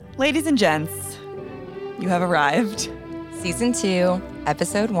Ladies and gents, you have arrived. Season 2,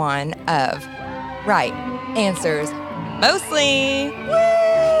 Episode 1 of Right Answers Mostly.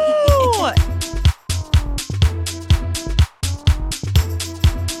 Woo!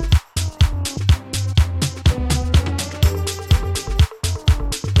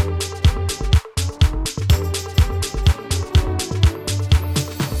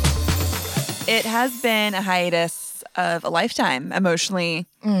 It has been a hiatus of a lifetime, emotionally,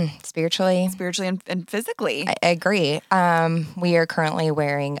 Spiritually. and physically. I agree. We are currently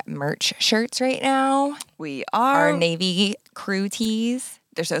wearing merch shirts right now. We are. Our Navy crew tees.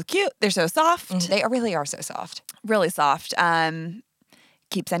 They're so cute. They're so soft. They really are so soft. Really soft.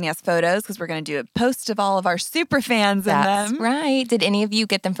 Keep sending us photos because we're going to do a post of all of our super fans in That's them. right. Did any of you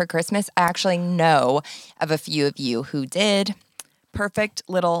get them for Christmas? I actually know of a few of you who did. Perfect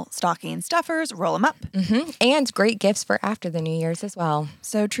little stocking stuffers. Roll them up. And great gifts for after the New Year's as well.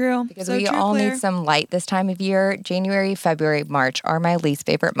 So true. Because so we true, all Claire. need some light this time of year. January, February, March are my least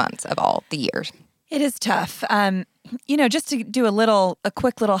favorite months of all the years. It is tough. Just to do a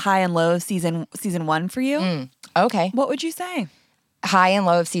quick little high and low of season 1 for you. Okay. What would you say? High and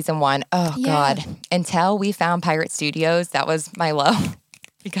low of season 1. Oh, Yeah. God. Until we found Pirate Studios, that was my low.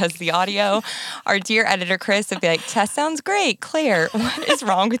 Because the audio, our dear editor, Chris, would be like, Tess sounds great. Claire, what is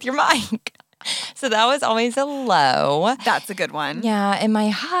wrong with your mic? So that was always a low. That's a good one. Yeah. And my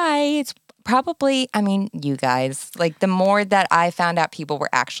high, it's probably, you guys, like the more that I found out people were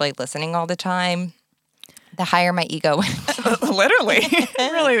actually listening all the time, the higher my ego went. Literally.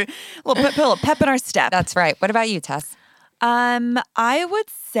 Really. A little pep in our step. That's right. What about you, Tess? I would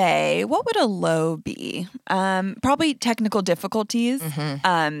say, what would a low be? Probably technical difficulties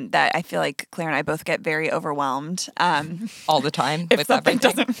that I feel like Claire and I both get very overwhelmed. All the time. If with something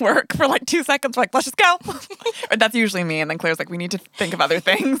everything. doesn't work for like 2 seconds, we're like, let's just go. Or that's usually me. And then Claire's like, we need to think of other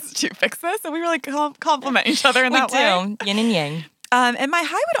things to fix this. And we really compliment each other in We that do. way. Yin and yang. And my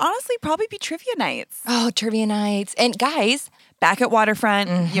high would honestly probably be trivia nights. Oh, trivia nights. And guys, Back at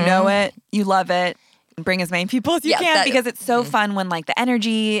Waterfront, you know it, you love it. Bring as many people as you Yeah, can because it's so fun when like the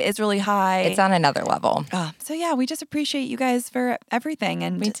energy is really high. it's on another level. So yeah, we just appreciate you guys for everything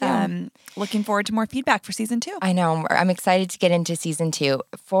and Me too. Looking forward to more feedback for season 2. I know. I'm excited to get into season 2.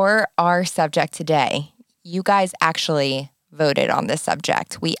 For our subject today, you guys actually voted on this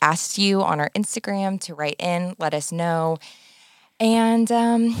subject. We asked you on our Instagram to write in, let us know. And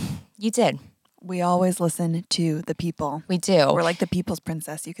you did. We always listen to the people. We do. We're like the people's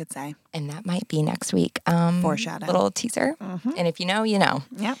princess, you could say. And that might be next week. Foreshadow. Little teaser. And if you know, you know.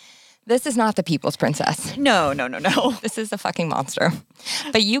 Yep. This is not the people's princess. No. This is a fucking monster.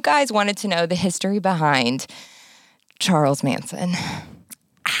 But you guys wanted to know the history behind Charles Manson.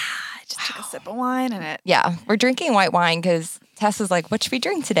 I just took a sip of wine and it. Yeah, we're drinking white wine because Tess was like, what should we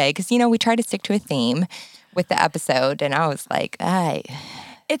drink today? Because, we try to stick to a theme with the episode. And I was like,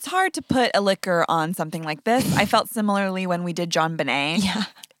 It's hard to put a liquor on something like this. I felt similarly when we did John Benet. yeah.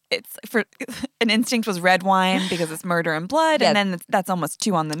 It's for an instinct was red wine because it's murder and blood, Yeah. and then that's almost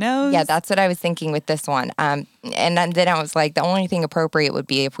too on the nose. Yeah, that's what I was thinking with this one. And then I was like, the only thing appropriate would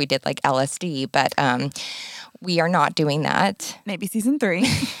be if we did like LSD, but we are not doing that. Maybe season 3.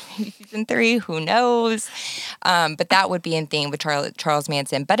 Season 3, who knows? But that would be in theme with Charles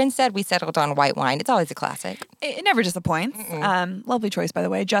Manson. But instead, we settled on white wine. It's always a classic. It never disappoints. Lovely choice, by the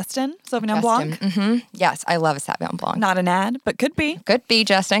way, Justin Sauvignon Blanc. Yes, I love a Sauvignon Blanc. Not an ad, but could be. Could be,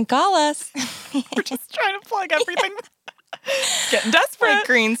 Justin. Call us. We're just trying to plug everything. Getting desperate. Like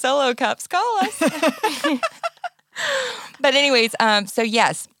green Solo cups. Call us. But anyways, so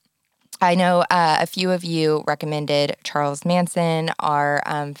yes. I know a few of you recommended Charles Manson. Our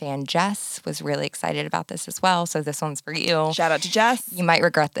fan Jess was really excited about this as well. So this one's for you. Shout out to Jess. You might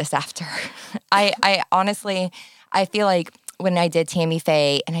regret this after. I honestly, I feel like when I did Tammy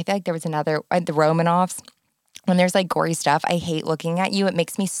Faye, and I feel like there was another, the Romanoffs, when there's like gory stuff, I hate looking at you. It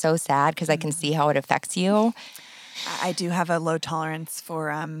makes me so sad because I can see how it affects you. I do have a low tolerance for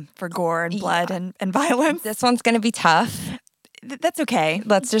gore and blood and violence. This one's going to be tough. That's okay.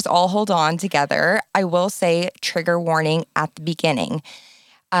 Let's just all hold on together. I will say trigger warning at the beginning.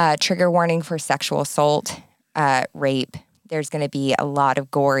 Trigger warning for sexual assault, rape. There's going to be a lot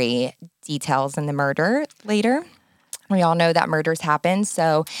of gory details in the murder later. We all know that murders happen.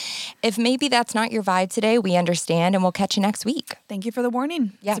 So if maybe that's not your vibe today, we understand and we'll catch you next week. Thank you for the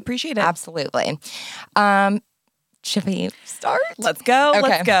warning. Yeah, It's appreciated. Absolutely. Should we start? Let's go. Okay.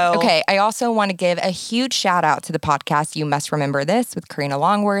 Let's go. Okay. I also want to give a huge shout out to the podcast You Must Remember This with Karina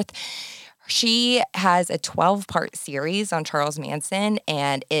Longworth. She has a 12-part series on Charles Manson,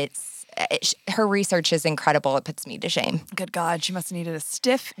 and it's her research is incredible. It puts me to shame. Good God, she must have needed a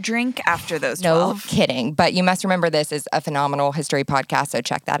stiff drink after those No 12. kidding. But you must remember this is a phenomenal history podcast, so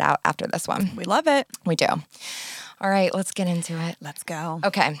check that out after this one. We love it. We do. All right, let's get into it. Let's go.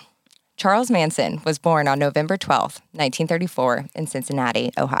 Okay. Charles Manson was born on November 12th, 1934 in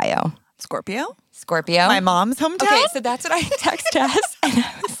Cincinnati, Ohio. Scorpio? Scorpio. My mom's hometown? Okay, so that's what I text us. And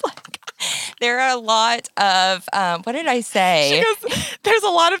I was like, there are a lot of, what did I say? She goes, there's a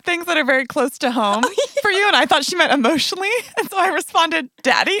lot of things that are very close to home for you. And I thought she meant emotionally. And so I responded,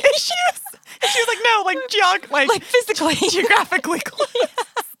 daddy issues. And she was like, no, like physically. geographically close.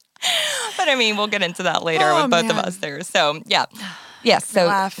 But I mean, we'll get into that later with both of us there. So, yeah. Yes, so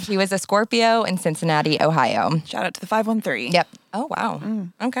Laugh. he was a Scorpio in Cincinnati, Ohio. Shout out to the 513. Yep. Oh, wow.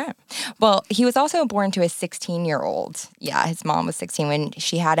 Okay. Well, he was also born to a 16-year-old. Yeah, his mom was 16 when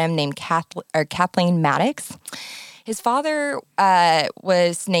she had him, named Kathleen Maddox. His father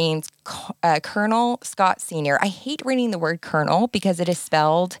was named Colonel Scott Sr. I hate reading the word colonel because it is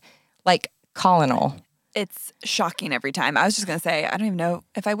spelled like colonel. It's shocking every time. I was just going to say, I don't even know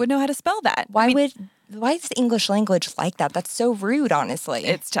if I would know how to spell that. Why is the English language like that? That's so rude, honestly.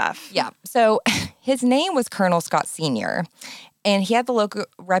 It's tough. Yeah. So his name was Colonel Scott Sr., and he had the local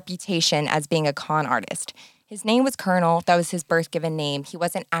reputation as being a con artist. His name was Colonel. That was his birth given name. He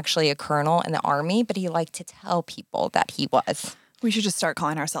wasn't actually a colonel in the army, but he liked to tell people that he was. We should just start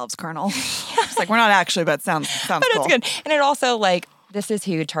calling ourselves Colonel. It's like, we're not actually, but it sounds But cool. it's good. And it also, this is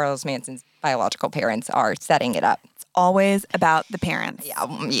who Charles Manson's biological parents are setting it up. Always about the parents.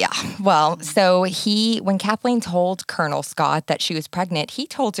 Yeah. Well, so when Kathleen told Colonel Scott that she was pregnant, he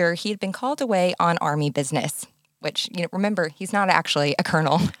told her he had been called away on army business, which, remember, he's not actually a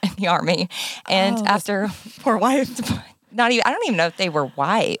colonel in the army. And after Poor wife. I don't even know if they were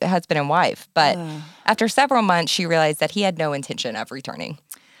husband and wife, but after several months, she realized that he had no intention of returning.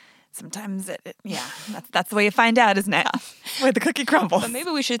 Sometimes, that's the way you find out, isn't it? Where the cookie crumbles. But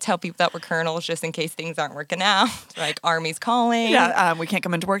maybe we should tell people that we're colonels just in case things aren't working out. Like, army's calling. Yeah, we can't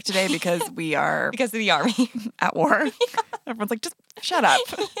come into work today because we are Because of the army. at war. Everyone's like, just shut up.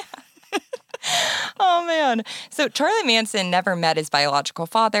 Oh, man. So Charlie Manson never met his biological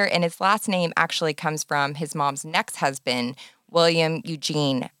father, and his last name actually comes from his mom's next husband, William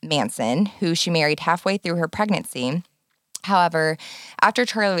Eugene Manson, who she married halfway through her pregnancy. However, after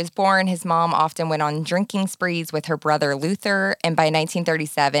Charlie was born, his mom often went on drinking sprees with her brother Luther, and by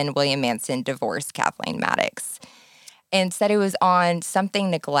 1937, William Manson divorced Kathleen Maddox and said it was on something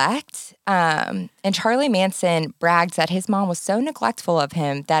neglect. And Charlie Manson bragged that his mom was so neglectful of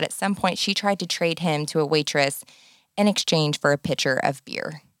him that at some point she tried to trade him to a waitress in exchange for a pitcher of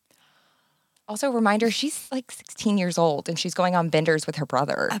beer. Also, reminder, she's like 16 years old and she's going on benders with her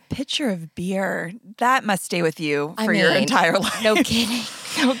brother. A pitcher of beer. That must stay with you for your entire life. No kidding.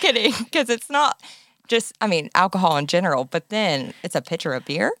 No kidding. Because it's not just, alcohol in general, but then it's a pitcher of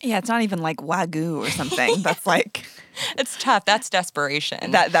beer. Yeah, it's not even like Wagyu or something. That's like... It's tough. That's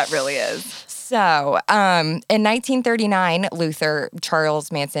desperation. That really is. So, in 1939, Luther,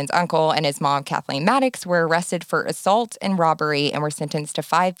 Charles Manson's uncle, and his mom, Kathleen Maddox, were arrested for assault and robbery and were sentenced to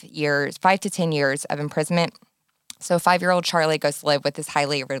 5 to 10 years of imprisonment. So 5-year-old Charlie goes to live with his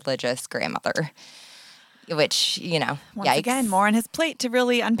highly religious grandmother, which, Once again, more on his plate to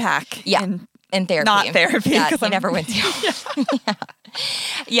really unpack. Yeah. In therapy. Not therapy. Yeah, he never went to.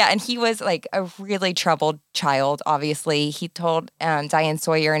 Yeah, and he was like a really troubled child, obviously. He told Diane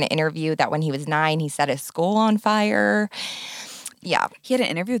Sawyer in an interview that when he was 9, he set his school on fire. Yeah. He had an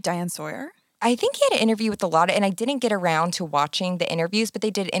interview with Diane Sawyer? I think he had an interview with and I didn't get around to watching the interviews, but they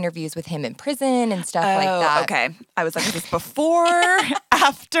did interviews with him in prison and stuff like that. Okay. I was like, is this before,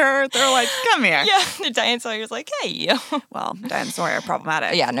 after? They're like, come here. Yeah, Diane Sawyer's like, hey. Well, Diane Sawyer,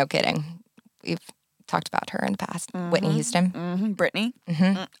 problematic. Yeah, no kidding. We've talked about her in the past. Mm-hmm. Whitney Houston. Mm-hmm. Brittany. Mm-hmm.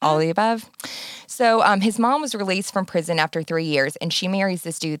 Mm-hmm. All the above. So his mom was released from prison after 3 years, and she marries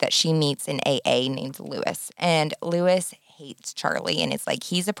this dude that she meets in AA named Lewis. And Lewis hates Charlie, and it's like,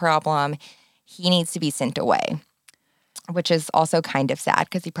 he's a problem. He needs to be sent away, which is also kind of sad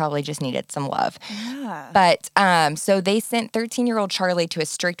because he probably just needed some love. Yeah. But so they sent 13-year-old Charlie to a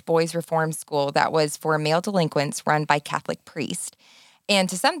strict boys' reform school that was for male delinquents run by Catholic priests. And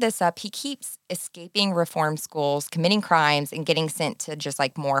to sum this up, he keeps escaping reform schools, committing crimes, and getting sent to just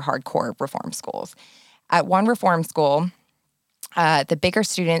like more hardcore reform schools. At one reform school, the bigger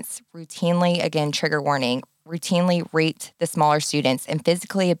students routinely, again, trigger warning, routinely raped the smaller students and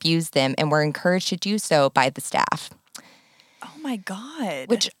physically abused them and were encouraged to do so by the staff. Oh my God.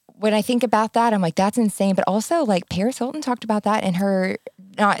 Which, when I think about that, I'm like, that's insane. But also, like, Paris Hilton talked about that in her,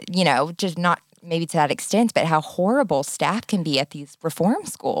 not maybe to that extent, but how horrible staff can be at these reform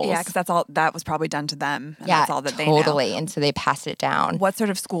schools. Yeah, because that was probably done to them. And Yeah, that's all that they know. totally. And so they passed it down. What sort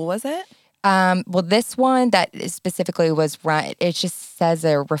of school was it? Well, this one that specifically was run, it just says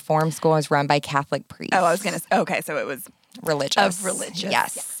a reform school is run by Catholic priests. Oh, I was going to, okay, so it was religious.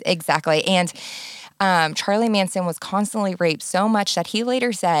 Yes, exactly. And Charlie Manson was constantly raped so much that he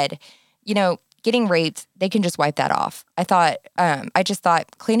later said, getting raped, they can just wipe that off. I just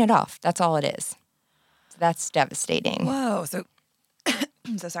thought, clean it off. That's all it is. So that's devastating. Whoa. So,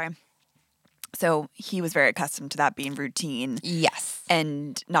 so sorry. So he was very accustomed to that being routine. Yes.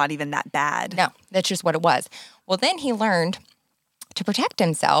 And not even that bad. No, that's just what it was. Well, then he learned to protect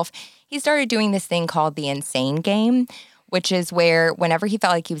himself. He started doing this thing called the insane game, which is where whenever he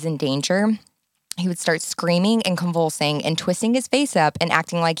felt like he was in danger, he would start screaming and convulsing and twisting his face up and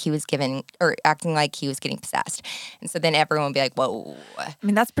acting like he was getting possessed. And so then everyone would be like, whoa. I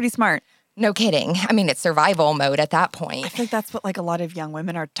mean, that's pretty smart. No kidding. I mean, it's survival mode at that point. I feel like that's what a lot of young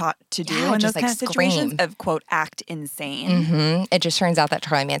women are taught to do Yeah, in just, those kind of scream. situations of, quote, act insane. Mm-hmm. It just turns out that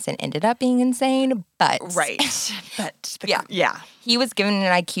Charlie Manson ended up being insane, but... Right. But, yeah. He was given an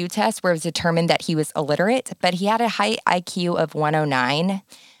IQ test where it was determined that he was illiterate, but he had a high IQ of 109.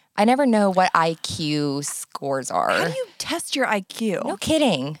 I never know what IQ scores are. How do you test your IQ? No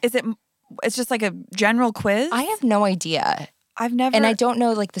kidding. It's just like a general quiz? I have no idea. I've never... And I don't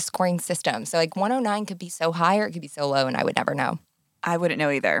know, the scoring system. So, 109 could be so high or it could be so low, and I would never know. I wouldn't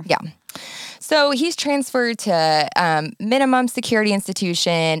know either. Yeah. So, he's transferred to minimum security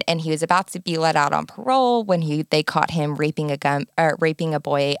institution, and he was about to be let out on parole when they caught him raping a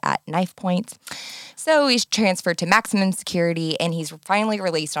boy at knife point. So, he's transferred to maximum security, and he's finally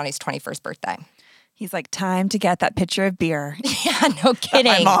released on his 21st birthday. He's like, time to get that pitcher of beer. Yeah, no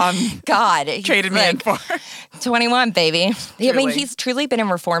kidding. My mom God. traded me in for. 21, baby. I mean, Truly. he's truly been in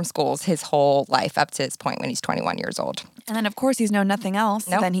reform schools his whole life up to this point when he's 21 years old. And then, of course, he's known nothing else.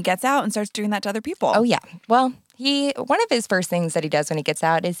 Nope. Then he gets out and starts doing that to other people. Oh, yeah. Well, one of his first things that he does when he gets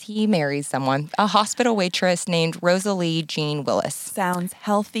out is he marries someone, a hospital waitress named Rosalie Jean Willis. Sounds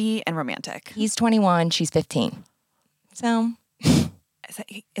healthy and romantic. He's 21, she's 15. So...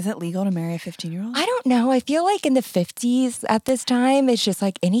 Is it legal to marry a 15-year-old? I don't know. I feel like in the 50s at this time, it's just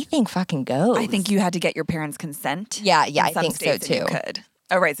anything fucking goes. I think you had to get your parents' consent. Yeah, In I some think so states that too. You could.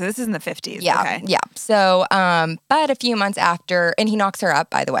 Oh, right. So this is in the 50s. Yeah, Okay. yeah. So, but a few months after, and he knocks her up,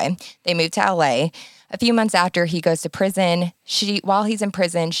 by the way. They move to LA. A few months after he goes to prison, while he's in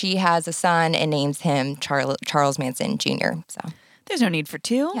prison, she has a son and names him Charles Manson Jr. So There's no need for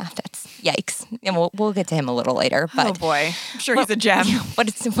two. yeah, that's yikes. And we'll get to him a little later. But Oh, boy. I'm sure he's a gem. what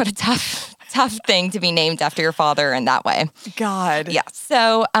a tough thing to be named after your father in that way. God. Yeah.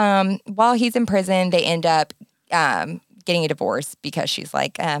 So while he's in prison, they end up getting a divorce because she's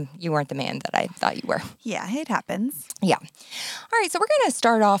like, you weren't the man that I thought you were. Yeah, it happens. Yeah. All right. So we're going to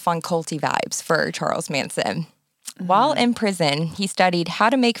start off on culty vibes for Charles Manson. While in prison, he studied How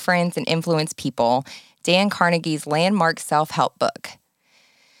to Make Friends and Influence People, Dan Carnegie's landmark self-help book,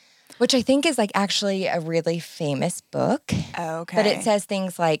 which I think is actually a really famous book. Okay. But it says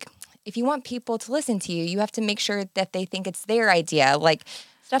things like, if you want people to listen to you, you have to make sure that they think it's their idea.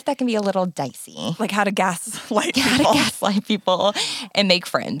 Stuff that can be a little dicey. Like how to gaslight How people. to gaslight people and make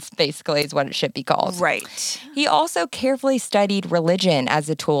friends, basically, is what it should be called. Right. He also carefully studied religion as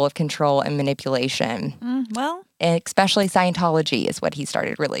a tool of control and manipulation. Well. Especially Scientology is what he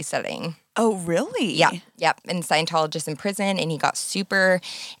started really studying. Oh, really? Yeah. Yep. And Scientologist in prison, and he got super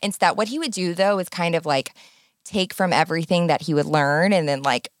into that. What he would do, though, is kind of take from everything that he would learn and then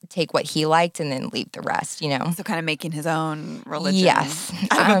take what he liked and then leave the rest, So kind of making his own religion. Yes.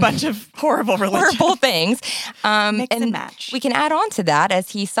 Out of a bunch of horrible religions. Horrible things. Mix and match. We can add on to that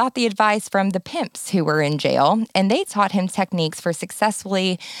as he sought the advice from the pimps who were in jail, and they taught him techniques for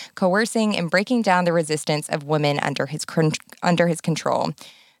successfully coercing and breaking down the resistance of women under his control.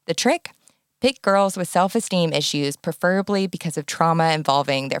 The trick? Pick girls with self-esteem issues, preferably because of trauma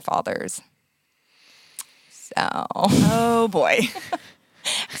involving their fathers. So. Oh, boy.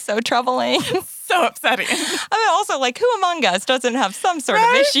 So troubling. So upsetting. I mean, also, who among us doesn't have some sort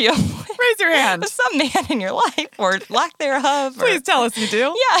of issue Raise your hand. with some man in your life or lack thereof? Please tell us you do.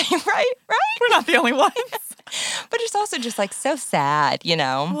 Yeah, right? We're not the only ones. But it's also just so sad,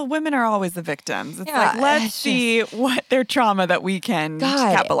 Well, women are always the victims. It's Yeah, let's it's see what their trauma that we can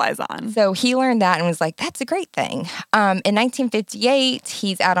God. capitalize on. So he learned that and was like, that's a great thing. In 1958,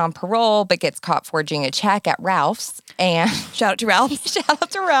 he's out on parole, but gets caught forging a check at Ralph's. And Shout out to Ralph. shout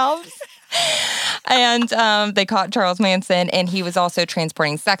out to Ralph's. And they caught Charles Manson, and he was also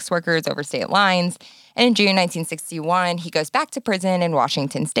transporting sex workers over state lines. And in June 1961, he goes back to prison in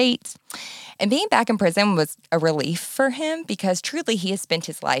Washington State. And being back in prison was a relief for him because truly he has spent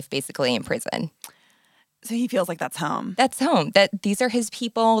his life basically in prison. So he feels like that's home. That's home. That these are his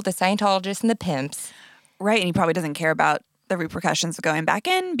people, the Scientologists and the pimps. Right. And he probably doesn't care about the repercussions of going back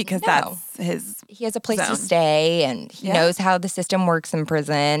in because that's his He has a place to zone. stay, and he knows how the system works in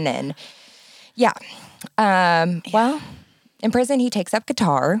prison. And well, in prison, he takes up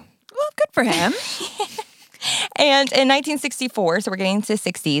guitar. Well, good for him. And in 1964, so we're getting into the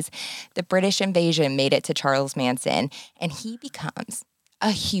 60s, the British invasion made it to Charles Manson, and he becomes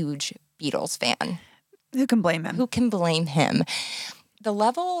a huge Beatles fan. Who can blame him? Who can blame him? The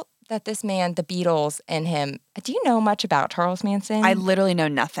level that this man, the Beatles, and him, do you know much about Charles Manson? I literally know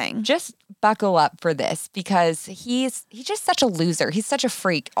nothing. Just buckle up for this because he's just such a loser. He's such a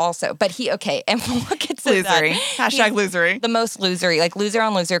freak also. But and we'll get to Losery. that. Hashtag losery. The most losery, like loser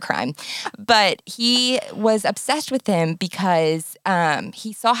on loser crime. But he was obsessed with him because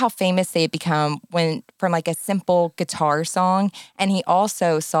he saw how famous they had become from like a simple guitar song. And he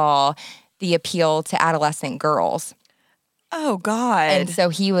also saw the appeal to adolescent girls. Oh, God. And so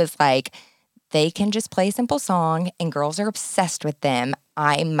he was like, they can just play a simple song and girls are obsessed with them.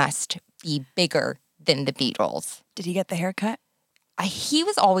 I must be bigger than the Beatles. Did he get the haircut? He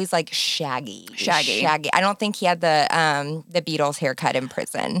was always like shaggy. Shaggy. I don't think he had the Beatles haircut in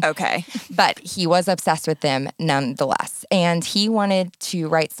prison. Okay. But he was obsessed with them nonetheless. And he wanted to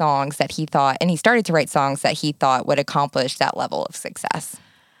write songs that he thought, and he started to write songs that he thought would accomplish that level of success.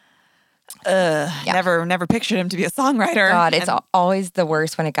 Never pictured him to be a songwriter. God, it's always the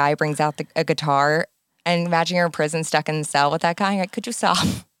worst when a guy brings out a guitar. And imagine you're in prison stuck in the cell with that guy. You're like, could you stop?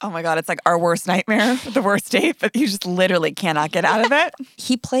 Oh my God, it's like our worst nightmare, the worst date, but you just literally cannot get out of it.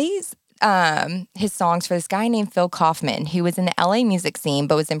 He plays his songs for this guy named Phil Kaufman, who was in the LA music scene,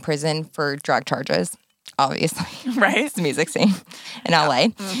 but was in prison for drug charges, obviously. Right. It's the music scene in LA.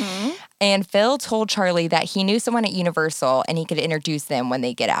 Mm-hmm. And Phil told Charlie that he knew someone at Universal and he could introduce them when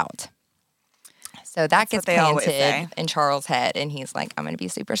they get out. So that gets planted in Charles' head, and he's like, I'm going to be a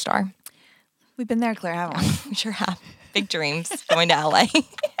superstar. We've been there, Claire, haven't we? We sure have. Big dreams going to LA.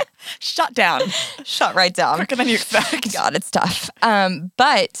 Shut down. Shut right down. Quicker than you expect. God, it's tough.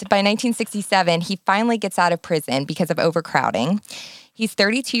 But by 1967, he finally gets out of prison because of overcrowding. He's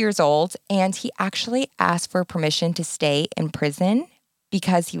 32 years old, and he actually asked for permission to stay in prison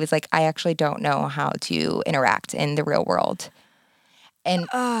because he was like, I actually don't know how to interact in the real world. And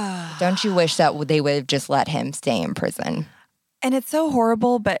don't you wish that they would have just let him stay in prison? And it's so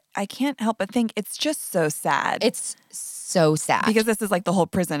horrible, but I can't help but think it's just so sad. It's so sad. Because this is like the whole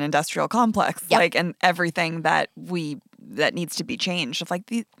prison industrial complex, Yep. like, and everything that needs to be changed. Like,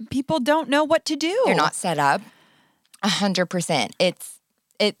 the people don't know what to do. They're not set up 100%.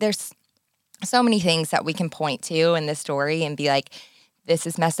 There's so many things that we can point to in this story and be like, this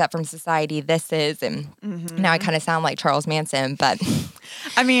is messed up from society. This is, and now I kind of sound like Charles Manson, but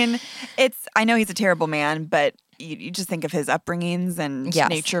I mean, I know he's a terrible man, but you just think of his upbringings and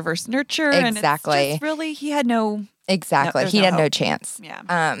nature versus nurture. Exactly. And it's just really, he had no. Exactly. He had no chance.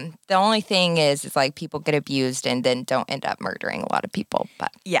 Yeah. The only thing is like people get abused and then don't end up murdering a lot of people.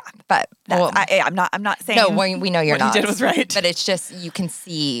 But I'm not saying. No, we know you're what not. He did was right. But it's just you can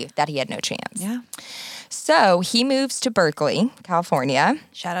see that he had no chance. Yeah. So he moves to Berkeley, California.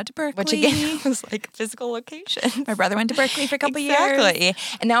 Shout out to Berkeley. Which again was like a physical location. My brother went to Berkeley for a couple years. Exactly.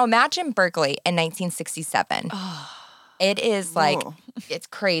 And now imagine Berkeley in 1967. Oh. It is like, it's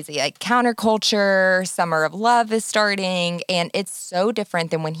crazy. Like counterculture, Summer of Love is starting. And it's so different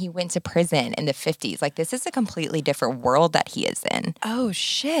than when he went to prison in the 50s. Like this is a completely different world that he is in. Oh,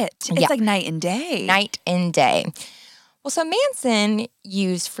 shit. It's like night and day. Night and day. Well, so Manson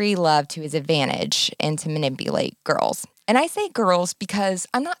used free love to his advantage and to manipulate girls. And I say girls because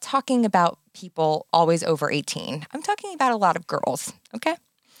I'm not talking about people always over 18. I'm talking about a lot of girls, okay?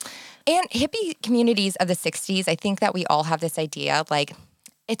 And hippie communities of the 60s, I think that we all have this idea like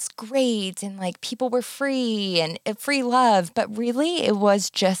it's great and like people were free and free love. But really, it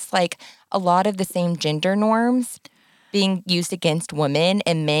was just like a lot of the same gender norms being used against women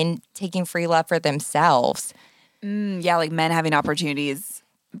and men taking free love for themselves. Yeah, like men having opportunities,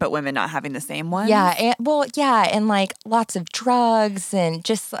 but women not having the same ones. Yeah, and like lots of drugs and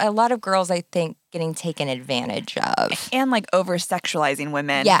just a lot of girls, I think, getting taken advantage of. And like over sexualizing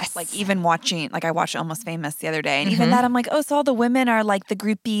women. Yes. Like even watching, like I watched Almost Famous the other day. And even that, I'm like, oh, so all the women are like the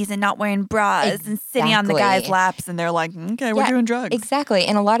groupies and not wearing bras and sitting on the guys' laps. And they're like, okay, we're doing drugs. Exactly.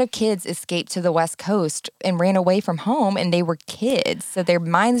 And a lot of kids escaped to the West Coast and ran away from home, and they were kids. So their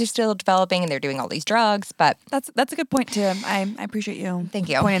minds are still developing and they're doing all these drugs. But that's a good point too. I appreciate you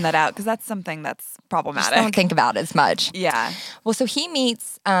pointing that out, because that's something that's problematic. Just don't think about it as much. Yeah. Well, so he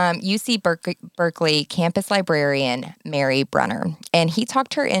meets UC Berkeley campus librarian Mary Brunner, and he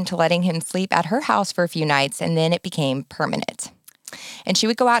talked her into letting him sleep at her house for a few nights, and then it became permanent. And she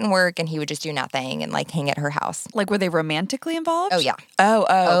would go out and work, and he would just do nothing and like hang at her house. Like, were they romantically involved? Oh, yeah.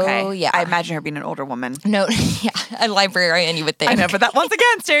 Oh, okay. Oh, yeah. I imagine her being an older woman. No, yeah, a librarian, you would think. I know, but that once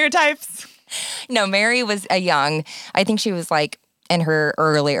again, stereotypes. No, Mary was I think she was like in her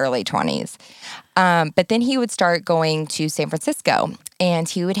early 20s. But then he would start going to San Francisco, and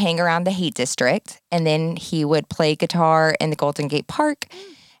he would hang around the Haight District, and then he would play guitar in the Golden Gate Park,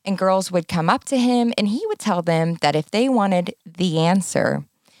 and girls would come up to him, and he would tell them that if they wanted the answer,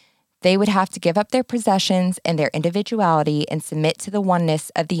 they would have to give up their possessions and their individuality and submit to the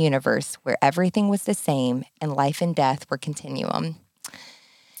oneness of the universe, where everything was the same and life and death were continuum.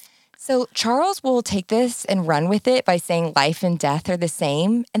 So Charles will take this and run with it by saying life and death are the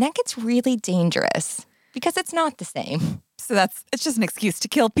same, and that gets really dangerous because it's not the same. So it's just an excuse to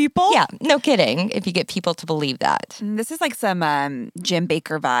kill people? Yeah, no kidding, if you get people to believe that. And this is like some Jim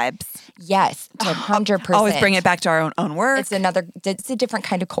Baker vibes. Yes, 100%. Always bring it back to our own work. It's a different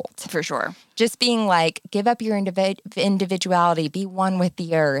kind of cult. For sure. Just being like, give up your individuality, be one with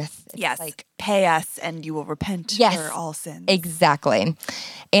the earth. It's yes. Like, pay us and you will repent for all sins. Exactly.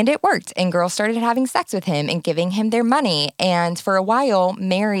 And it worked. And girls started having sex with him and giving him their money. And for a while,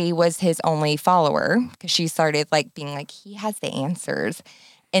 Mary was his only follower because she started like being like, he has the answers.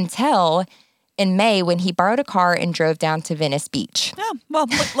 Until in May, when he borrowed a car and drove down to Venice Beach. Yeah, well,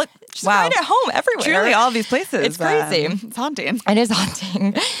 look Just find it home everywhere. Truly, all these places. It's crazy. It's haunting. It is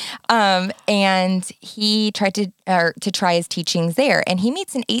haunting. And he tried to try his teachings there. And he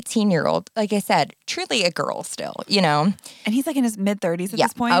meets an 18-year-old, like I said, truly a girl still, you know. And he's like in his mid-30s at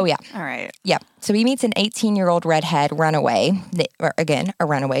this point? Oh, yeah. All right. Yeah. So he meets an 18-year-old redhead runaway, again, a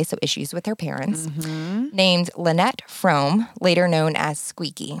runaway, so issues with her parents, named Lynette Frome, later known as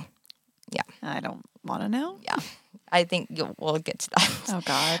Squeaky. Yeah. I don't want to know. Yeah. I think we'll get to that. Oh,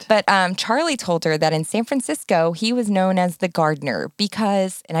 God. But Charlie told her that in San Francisco, he was known as the gardener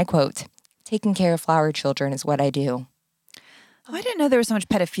because, and I quote, taking care of flower children is what I do. Oh, I didn't know there was so much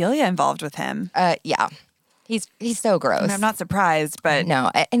pedophilia involved with him. Yeah. He's so gross. I mean, I'm not surprised, but...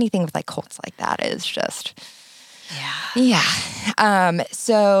 No, anything with like cults like that is just... Yeah.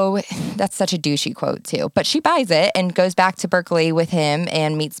 So that's such a douchey quote too. But she buys it and goes back to Berkeley with him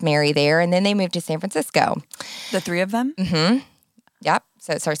and meets Mary there. And then they move to San Francisco. The three of them? Mm-hmm. Yep.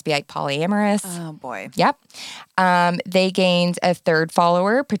 So it starts to be like polyamorous. Oh, boy. Yep. They gained a third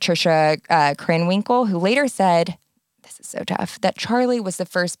follower, Patricia Krenwinkel, who later said, this is so tough, that Charlie was the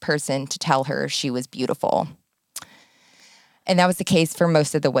first person to tell her she was beautiful. And that was the case for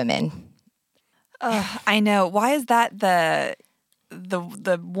most of the women. I know. Why is that the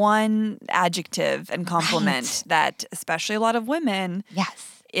one adjective and compliment that especially a lot of women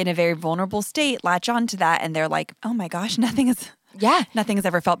in a very vulnerable state latch onto that, and they're like, oh my gosh, nothing has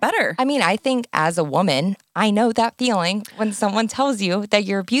ever felt better. I mean, I think as a woman, I know that feeling when someone tells you that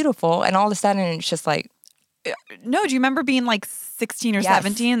you're beautiful and all of a sudden it's just like, no, do you remember being like 16 or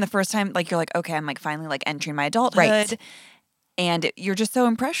 17 the first time, like you're like, okay, I'm like finally like entering my adulthood. Right. And you're just so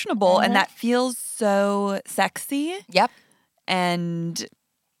impressionable, and that feels so sexy. Yep. And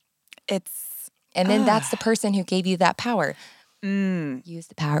then that's the person who gave you that power. Use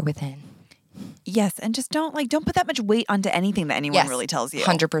the power within. Yes, and just don't put that much weight onto anything that anyone really tells you.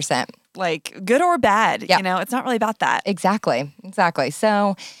 100%. Like good or bad, you know, it's not really about that. Exactly.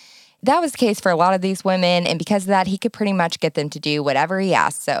 So that was the case for a lot of these women, and because of that, he could pretty much get them to do whatever he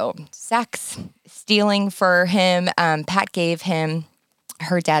asked. So sex, stealing for him. Pat gave him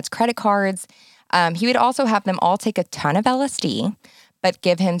her dad's credit cards. He would also have them all take a ton of LSD, but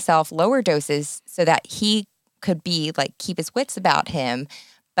give himself lower doses so that he could be like keep his wits about him,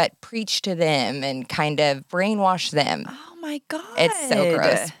 but preach to them and kind of brainwash them. Oh my God. It's so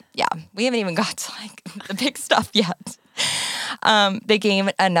gross. Yeah. We haven't even got to like the big stuff yet. They gave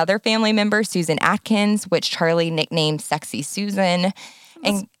another family member, Susan Atkins, which Charlie nicknamed Sexy Susan.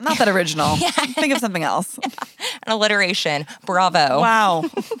 And not that original. Think of something else. An alliteration. Bravo. Wow.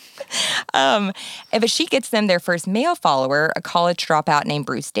 But she gets them their first male follower, a college dropout named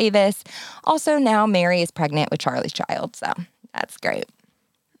Bruce Davis. Also, now Mary is pregnant with Charlie's child. So that's great.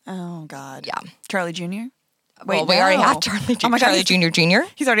 Oh, God. Yeah. Charlie Jr.? Well, we already have Charlie Jr. Oh my God, Charlie Jr. Jr.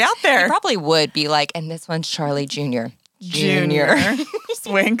 He's already out there. He probably would be like, and this one's Charlie Jr. Junior.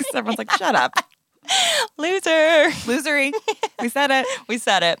 Swinks. Everyone's like, shut up. Loser. Losery. We said it. We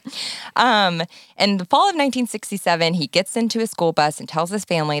said it. In the fall of 1967, he gets into a school bus and tells his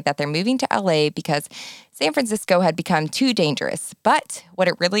family that they're moving to LA because San Francisco had become too dangerous. But what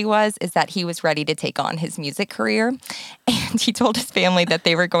it really was is that he was ready to take on his music career. And he told his family that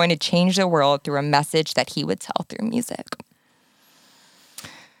they were going to change the world through a message that he would tell through music.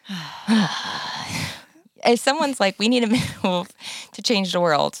 If someone's like, we need to move to change the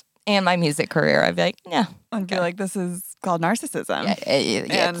world and my music career, I'd be like, no. I'd be like, this is called narcissism.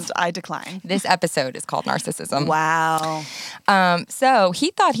 And I decline. This episode is called Narcissism. Wow. So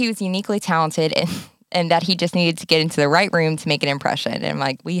he thought he was uniquely talented and that he just needed to get into the right room to make an impression. And I'm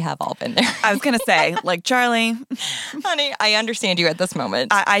like, we have all been there. I was going to say, like, Charlie. Honey, I understand you at this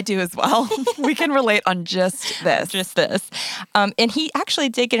moment. I do as well. We can relate on just this. Just this. And he actually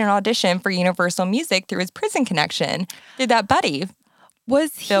did get an audition for Universal Music through his prison connection through that buddy.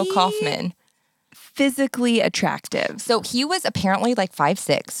 Was Phil Kaufman. Physically attractive? So he was apparently like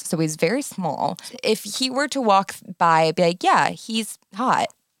 5'6", so he's very small. If he were to walk by, I'd be like, yeah, he's hot.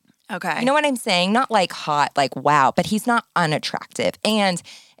 Okay. You know what I'm saying? Not like hot, like wow, but he's not unattractive. And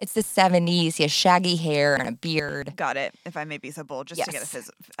it's the 70s. He has shaggy hair and a beard. Got it. If I may be so bold, just to get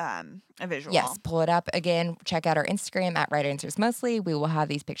a visual. Yes, pull it up again. Check out our Instagram at Right Answers Mostly. We will have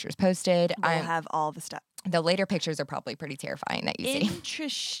these pictures posted. We'll have all the stuff. The later pictures are probably pretty terrifying that you see.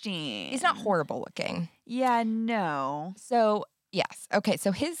 Interesting. He's not horrible looking. Yeah, no. So, yes. Okay,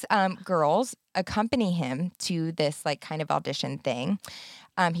 so his girls accompany him to this like kind of audition thing.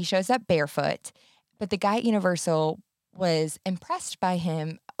 He shows up barefoot, but the guy at Universal was impressed by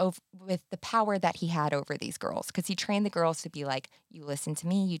him with the power that he had over these girls because he trained the girls to be like, you listen to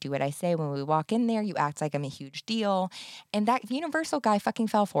me, you do what I say. When we walk in there, you act like I'm a huge deal. And that Universal guy fucking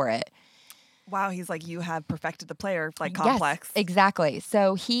fell for it. Wow, he's like, you have perfected the player, like complex. Yes, exactly.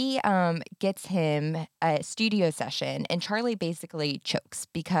 So he gets him a studio session, and Charlie basically chokes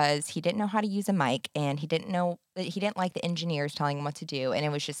because he didn't know how to use a mic, and he didn't like the engineers telling him what to do, and it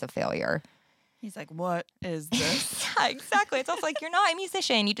was just a failure. He's like, what is this? Yeah, exactly. It's also like, you're not a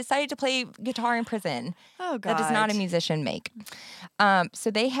musician. You decided to play guitar in prison. Oh, God. That does not a musician make. So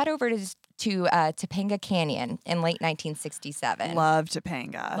they head over to Topanga Canyon in late 1967. Love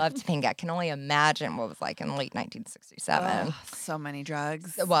Topanga. Love Topanga. Can only imagine what it was like in late 1967. Oh, so many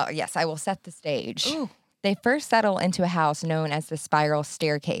drugs. Well, yes, I will set the stage. Ooh. They first settle into a house known as the Spiral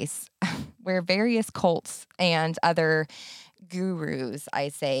Staircase, where various cults and other gurus, I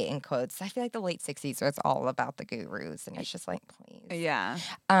say in quotes. I feel like the late 60s was all about the gurus, and it's just like, please. Yeah.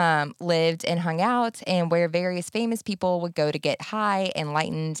 Lived and hung out, and where various famous people would go to get high,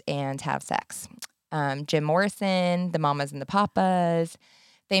 enlightened, and have sex. Jim Morrison, the Mamas and the Papas,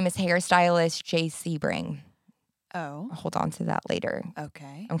 famous hairstylist Jay Sebring. Oh. I'll hold on to that later.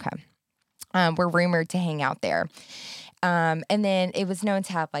 Okay. Were rumored to hang out there. And then it was known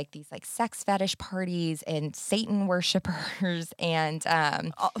to have like these like sex fetish parties and Satan worshipers and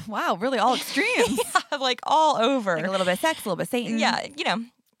wow, really all extremes. Yeah, like all over. Like a little bit of sex, a little bit of Satan. Yeah, you know,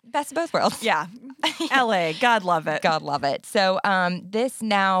 best of both worlds. Yeah. LA, God love it. God love it. So this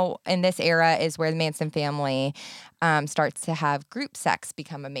now in this era is where the Manson family starts to have group sex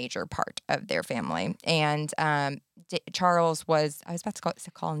become a major part of their family. And Charles was, I was about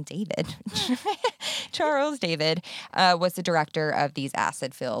to call him David. Charles David was the director of these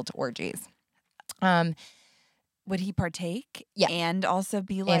acid-filled orgies. Would he partake? Yeah. And also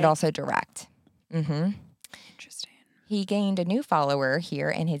be like... And also direct. Mm-hmm. Interesting. He gained a new follower here,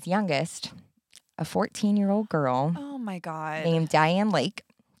 and his youngest, a 14-year-old girl. Oh, my God. Named Diane Lake.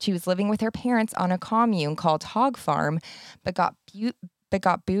 She was living with her parents on a commune called Hog Farm, but got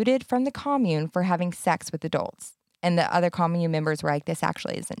booted from the commune for having sex with adults. And the other commune members were like, this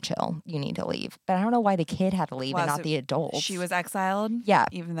actually isn't chill. You need to leave. But I don't know why the kid had to leave and not the adults. She was exiled? Yeah.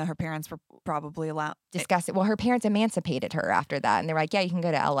 Even though her parents were probably allowed. Disgusting. Well, her parents emancipated her after that. And they were like, yeah, you can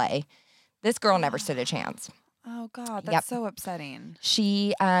go to LA. This girl never stood a chance. Oh, God. That's so upsetting.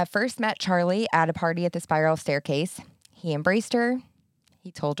 She first met Charlie at a party at the Spiral Staircase. He embraced her.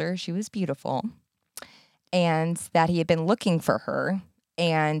 He told her she was beautiful and that he had been looking for her.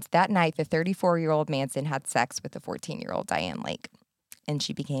 And that night, the 34-year-old Manson had sex with the 14-year-old Diane Lake, and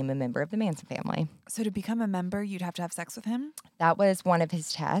she became a member of the Manson family. So to become a member, you'd have to have sex with him? That was one of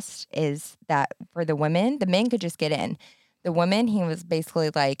his tests, is that for the women, the men could just get in. The women, he was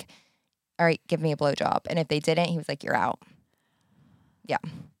basically like, all right, give me a blowjob. And if they didn't, he was like, you're out. Yeah.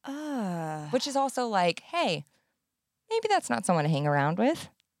 Which is also like, hey, maybe that's not someone to hang around with.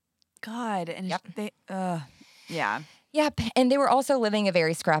 God. And Yep. Yeah. Yep. And they were also living a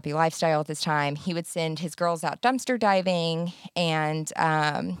very scrappy lifestyle at this time. He would send his girls out dumpster diving, and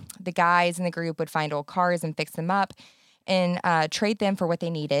the guys in the group would find old cars and fix them up and trade them for what they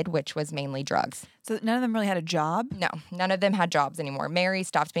needed, which was mainly drugs. So none of them really had a job? No, none of them had jobs anymore. Mary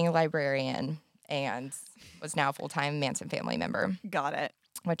stopped being a librarian and was now a full-time Manson family member. Got it.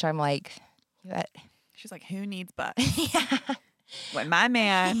 Which I'm like, she's like, who needs butts? Yeah. When my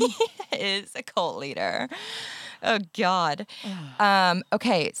man is a cult leader. Oh, God.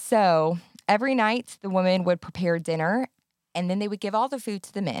 Okay, so every night the woman would prepare dinner, and then they would give all the food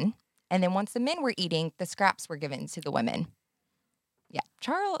to the men. And then once the men were eating, the scraps were given to the women. Yeah,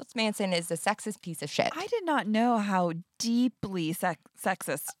 Charles Manson is a sexist piece of shit. I did not know how deeply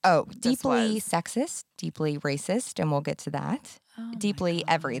sexist. Oh, deeply sexist, deeply racist, and we'll get to that. Oh deeply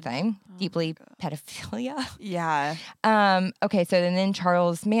everything, deeply pedophilia. Yeah. Okay, so then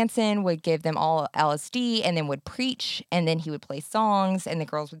Charles Manson would give them all LSD and then would preach, and then he would play songs, and the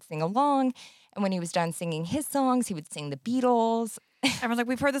girls would sing along. And when he was done singing his songs, he would sing the Beatles. Everyone's like,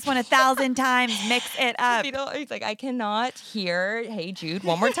 we've heard this one 1,000 times. Mix it up. He's like, I cannot hear Hey Jude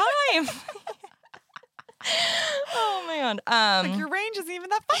one more time. Oh, man. Like, your range isn't even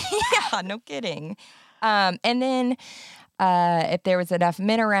that funny. Yeah, no kidding. And then if there was enough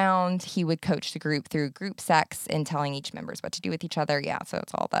men around, he would coach the group through group sex and telling each members what to do with each other. Yeah, so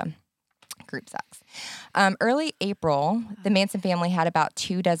it's all the group sex. Early April, the Manson family had about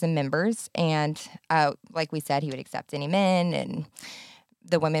 24 members. And like we said, he would accept any men and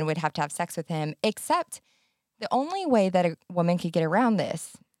the women would have to have sex with him. Except the only way that a woman could get around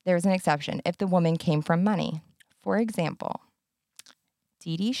this, there was an exception, if the woman came from money. For example,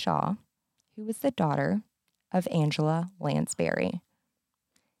 Dee Dee Shaw, who was the daughter of Angela Lansbury.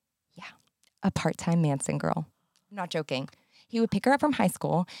 Yeah, a part-time Manson girl. I'm not joking. He would pick her up from high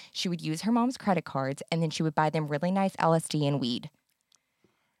school. She would use her mom's credit cards, and then she would buy them really nice LSD and weed.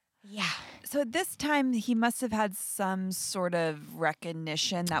 Yeah. So at this time, he must have had some sort of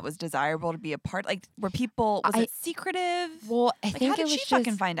recognition that was desirable to be a part. Like, were people, was it secretive? Well, I think how did it was she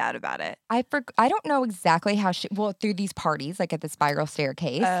fucking find out about it? I don't know exactly how through these parties, like at the spiral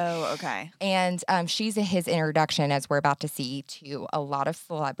staircase. Oh, okay. And she's his introduction, as we're about to see, to a lot of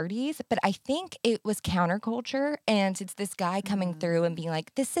celebrities. But I think it was counterculture, and it's this guy coming through and being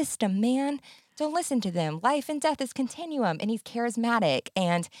like, the system, man. Don't listen to them. Life and death is continuum. And he's charismatic.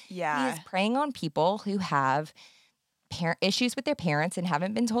 And he is preying on people who have issues with their parents and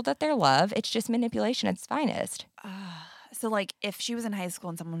haven't been told that they're loved. It's just manipulation at its finest. So, like, if she was in high school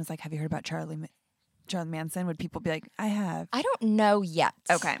and someone was like, have you heard about Charlie Manson? Would people be like, I have? I don't know yet.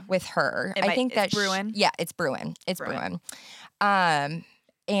 Okay. With her. I think that's brewing. Yeah, it's brewing. It's brewing.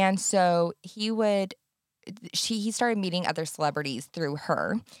 And so he started meeting other celebrities through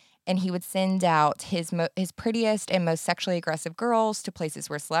her. And he would send out his prettiest and most sexually aggressive girls to places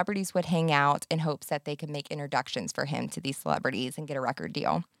where celebrities would hang out in hopes that they could make introductions for him to these celebrities and get a record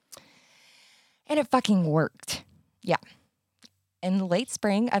deal. And it fucking worked. Yeah. In the late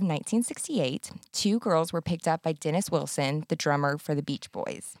spring of 1968, 2 girls were picked up by Dennis Wilson, the drummer for the Beach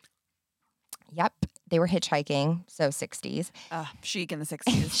Boys. Yep. They were hitchhiking, so 60s. Chic in the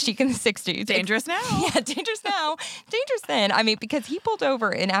 60s. Chic in the 60s. Dangerous now. Yeah, dangerous now. Dangerous then. I mean, because he pulled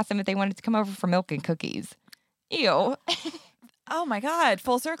over and asked them if they wanted to come over for milk and cookies. Ew. Oh my God.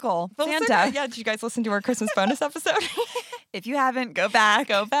 Full circle. Santa. Circle. Yeah, did you guys listen to our Christmas bonus episode? If you haven't, go back.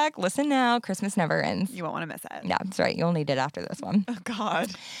 Go back. Listen now. Christmas never ends. You won't want to miss it. Yeah, that's right. You'll need it after this one. Oh,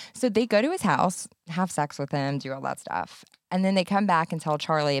 God. So they go to his house, have sex with him, do all that stuff. And then they come back and tell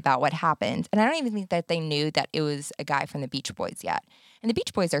Charlie about what happened. And I don't even think that they knew that it was a guy from the Beach Boys yet. And the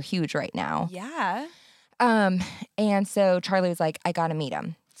Beach Boys are huge right now. Yeah. And so Charlie was like, I got to meet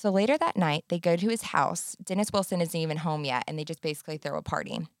him. So later that night, they go to his house. Dennis Wilson isn't even home yet, and they just basically throw a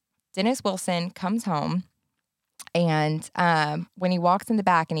party. Dennis Wilson comes home, and when he walks in the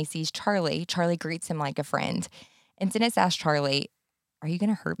back and he sees Charlie, Charlie greets him like a friend. And Dennis asks Charlie, are you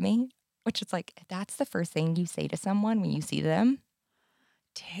going to hurt me? Which is like, if that's the first thing you say to someone when you see them.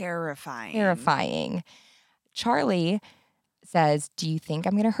 Terrifying. Terrifying. Charlie says, do you think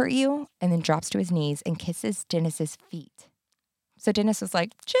I'm going to hurt you? And then drops to his knees and kisses Dennis's feet. So Dennis was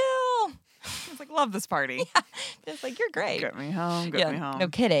like, chill. I was like, love this party. Yeah. It's like, you're great. Get me home. Get me home. No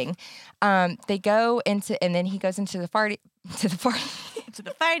kidding. They go into, and then he goes into the party. To the party. To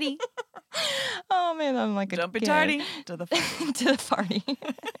the party. Oh, man. I'm like, don't be tardy. To the party. To the party.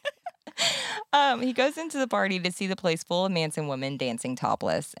 He goes into the party to see the place full of Manson women dancing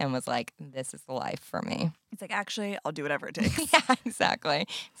topless and was like, this is the life for me. He's like, actually, I'll do whatever it takes. Yeah, exactly.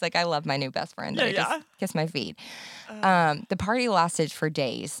 It's like, I love my new best friend. I just kiss my feet. The party lasted for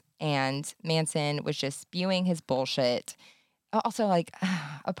days, and Manson was just spewing his bullshit. Also, like,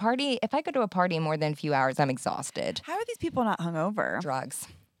 a party, if I go to a party more than a few hours, I'm exhausted. How are these people not hungover? Drugs.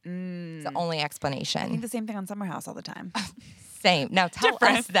 It's the only explanation. I think the same thing on Summer House all the time. Same. Now tell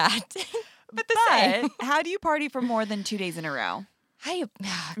us that. But same. How do you party for more than 2 days in a row?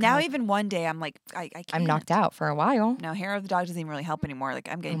 Now even one day, I'm like, I can't. I'm knocked out for a while. No, hair of the dog doesn't even really help anymore. Like,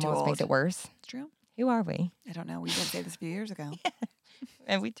 I'm getting too Almost old. makes it worse. It's true. Who are we? I don't know. We did say this a few years ago.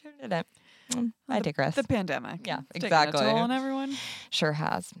 And we turned it up. I digress. The pandemic. Yeah, it's exactly. taking a toll on everyone. Sure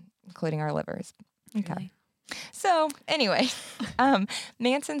has, including our livers. Okay. Really? So anyway,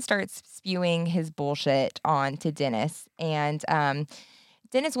 Manson starts spewing his bullshit on to Dennis. And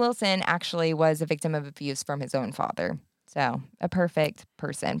Dennis Wilson actually was a victim of abuse from his own father. So a perfect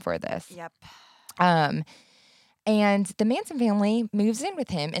person for this. Yep. And the Manson family moves in with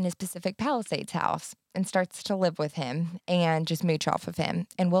him in his Pacific Palisades house and starts to live with him and just mooch off of him.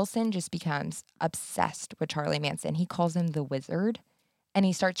 And Wilson just becomes obsessed with Charlie Manson. He calls him the Wizard, and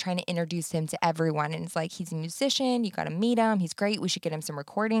he starts trying to introduce him to everyone. And it's like, he's a musician. You got to meet him. He's great. We should get him some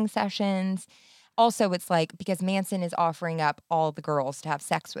recording sessions. Also, it's like, because Manson is offering up all the girls to have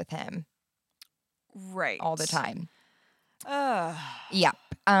sex with him. Right. All the time. Yeah.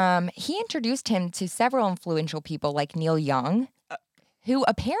 He introduced him to several influential people like Neil Young, who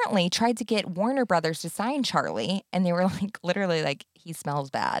apparently tried to get Warner Brothers to sign Charlie. And they were like, literally like, he smells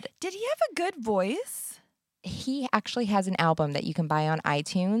bad. Did he have a good voice? He actually has an album that you can buy on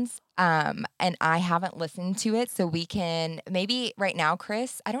iTunes. And I haven't listened to it. So we can maybe right now,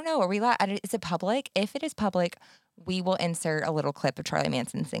 Chris, I don't know. Are we is it public? If it is public, we will insert a little clip of Charlie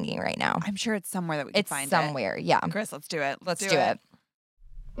Manson singing right now. I'm sure it's somewhere that we can find it. It's somewhere, yeah. Chris, let's do it. Let's do it.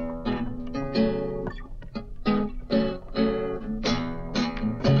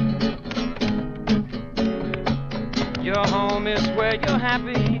 Your home is where you're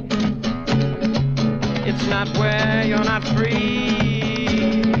happy. It's not where you're not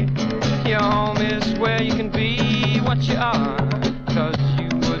free. Your home is where you can be what you are, 'cause you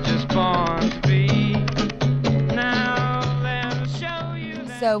were just born to be. Now let us show you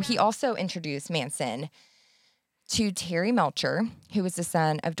that. So he also introduced Manson to Terry Melcher, who was the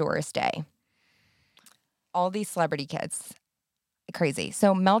son of Doris Day. All these celebrity kids. Crazy.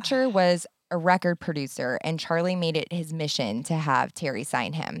 So Melcher was a record producer, and Charlie made it his mission to have Terry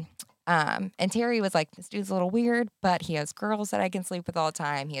sign him. And Terry was like, this dude's a little weird, but he has girls that I can sleep with all the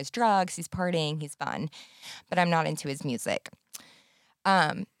time. He has drugs. He's partying. He's fun. But I'm not into his music.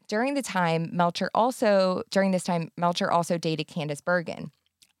 During this time, Melcher also dated Candace Bergen.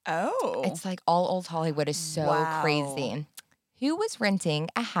 Oh. It's like all old Hollywood is so crazy. Who was renting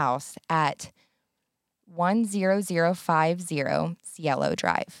a house at 10050 Cielo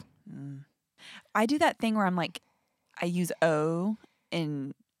Drive? I do that thing where I'm like, I use O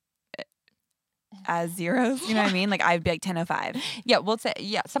in as zeros. You know what I mean? Like I'd be like 10:05. Yeah, we'll say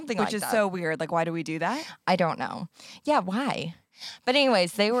something like that. Which is so weird. Like, why do we do that? I don't know. Yeah, why? But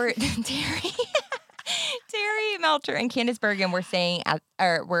anyways, they were Terry Melcher and Candace Bergen were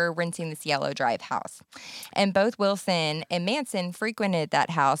were renting the Cielo Drive house. And both Wilson and Manson frequented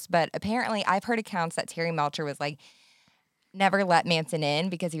that house, but apparently I've heard accounts that Terry Melcher was like, never let Manson in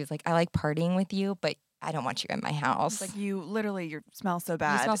because he was like, I like partying with you, but I don't want you in my house. It's like you smell so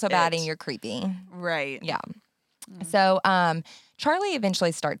bad. You smell so bad and you're creepy. Right. Yeah. So Charlie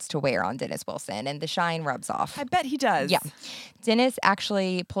eventually starts to wear on Dennis Wilson, and the shine rubs off. I bet he does. Yeah. Dennis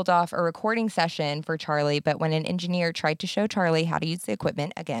actually pulled off a recording session for Charlie, but when an engineer tried to show Charlie how to use the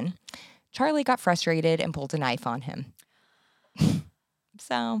equipment again, Charlie got frustrated and pulled a knife on him.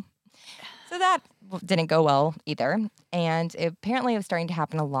 So that didn't go well either. And apparently it was starting to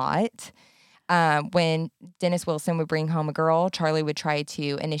happen a lot. When Dennis Wilson would bring home a girl, Charlie would try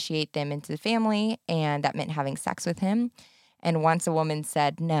to initiate them into the family, and that meant having sex with him. And once a woman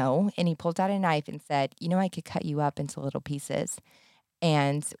said no, and he pulled out a knife and said, I could cut you up into little pieces.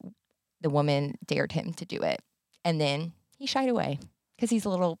 And the woman dared him to do it. And then he shied away because he's a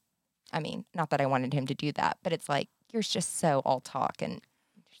little, not that I wanted him to do that, but it's like, you're just so all talk. And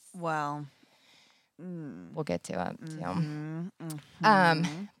well, we'll get to it too.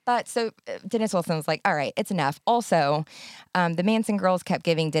 But so Dennis Wilson was like, all right, it's enough. Also, the Manson girls kept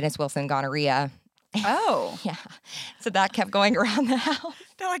giving Dennis Wilson gonorrhea. Oh. Yeah. So that kept going around the house.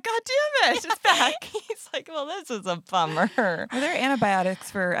 They're like, God damn it, it's back. He's like, well, this is a bummer. Were there antibiotics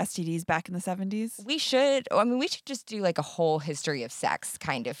for STDs back in the 70s? We should just do like a whole history of sex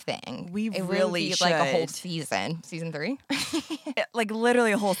kind of thing. It really be should. like a whole season 3. Like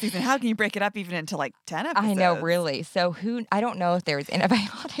literally a whole season. How can you break it up even into like 10 episodes? I know, really. So I don't know if there was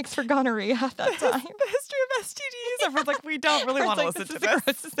antibiotics for gonorrhea at that time. The history of STDs. Everyone's like, we don't really want to listen to this. this. Is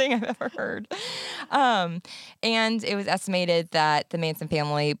the grossest thing I've ever heard. And it was estimated that the Manson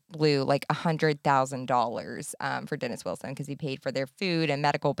family blew like $100,000 for Dennis Wilson because he paid for their food and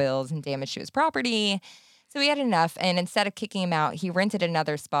medical bills and damage to his property. So he had enough. And instead of kicking him out, he rented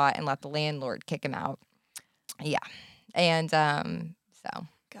another spot and let the landlord kick him out. Yeah. And so.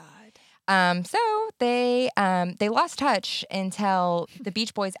 God. So they lost touch until the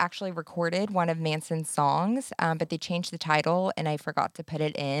Beach Boys actually recorded one of Manson's songs, but they changed the title and I forgot to put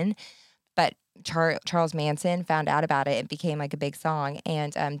it in. But Charles Manson found out about it. It became like a big song.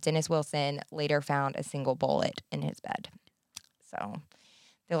 And Dennis Wilson later found a single bullet in his bed. So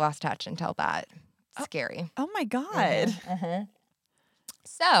they lost touch until that. Scary. Oh my God. Mm-hmm.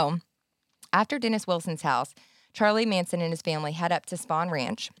 So after Dennis Wilson's house, Charlie Manson and his family head up to Spahn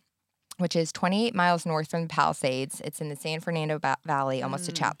Ranch, which is 28 miles north from the Palisades. It's in the San Fernando Valley, almost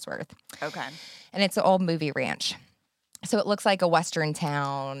to Chatsworth. Okay. And it's an old movie ranch. So it looks like a Western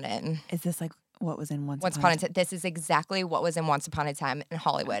town. And is this like what was in Once Upon a Time? This is exactly what was in Once Upon a Time in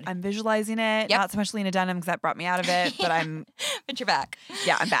Hollywood. I'm visualizing it. Yep. Not so much Lena Dunham because that brought me out of it, but But you're back.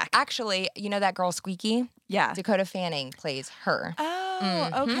 Yeah, I'm back. Actually, you know that girl Squeaky? Yeah. Dakota Fanning plays her. Oh,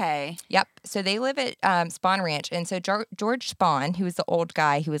 okay. Yep. So they live at Spahn Ranch. And so George Spahn, who was the old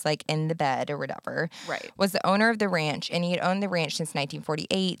guy who was like in the bed or whatever, right, was the owner of the ranch. And he had owned the ranch since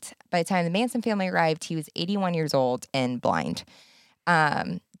 1948. By the time the Manson family arrived, he was 81 years old and blind.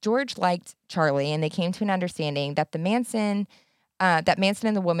 George liked Charlie, and they came to an understanding that Manson and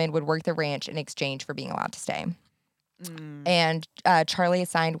the woman would work the ranch in exchange for being allowed to stay. And Charlie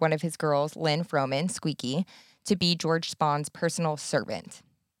assigned one of his girls, Lynn Froman, Squeaky, to be George Spahn's personal servant.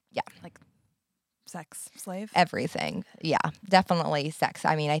 Yeah. Like sex slave? Everything. Yeah, definitely sex.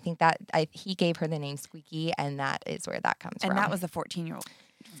 I mean, I think that he gave her the name Squeaky, and that is where that comes from. And that was a 14-year-old.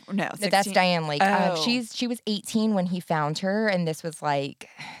 No, 16? That's Diane Lake. Oh. She was 18 when he found her, and this was like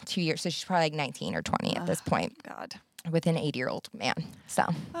 2 years. So she's probably like 19 or 20 at this point. God. With an 80-year-old man. So.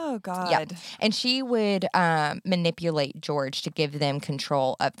 Oh, God. Yeah. And she would manipulate George to give them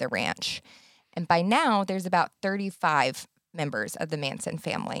control of the ranch. And by now, there's about 35 members of the Manson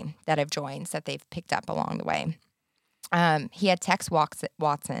family that have joined that they've picked up along the way. He had Tex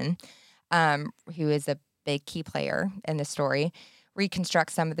Watson, who is a big key player in the story,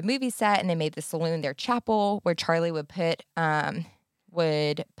 reconstruct some of the movie set, and they made the saloon their chapel, where Charlie would put the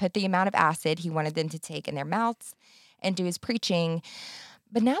amount of acid he wanted them to take in their mouths and do his preaching.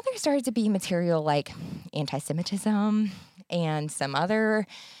 But now there started to be material like anti-Semitism and some other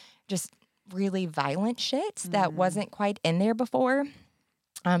just really violent shit that wasn't quite in there before.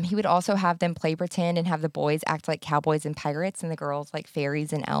 He would also have them play pretend and have the boys act like cowboys and pirates and the girls like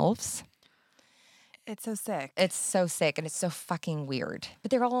fairies and elves. It's so sick. It's so sick and it's so fucking weird. But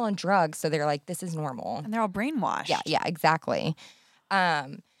they're all on drugs, so they're like, this is normal. And they're all brainwashed. Yeah, exactly.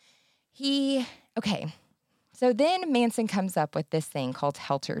 Okay. So then Manson comes up with this thing called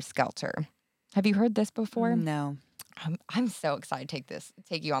Helter Skelter. Have you heard this before? No. I'm so excited to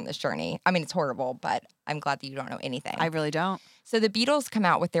take you on this journey. I mean, it's horrible, but I'm glad that you don't know anything. I really don't. So the Beatles come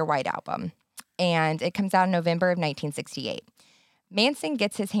out with their White Album, and it comes out in November of 1968. Manson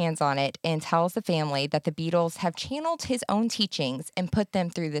gets his hands on it and tells the family that the Beatles have channeled his own teachings and put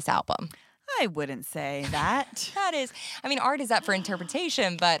them through this album. I wouldn't say that. That is, I mean, art is up for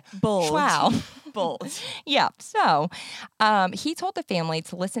interpretation, but bold. Wow. Bold. Yeah. So he told the family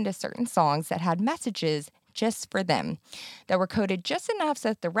to listen to certain songs that had messages just for them, that were coded just enough so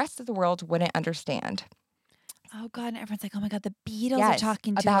that the rest of the world wouldn't understand. Oh, God. And everyone's like, oh, my God, the Beatles are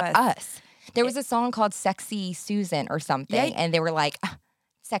talking to about us. There was a song called Sexy Susan or something, and they were like,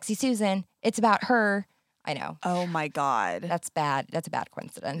 Sexy Susan, it's about her. I know. Oh, my God. That's bad. That's a bad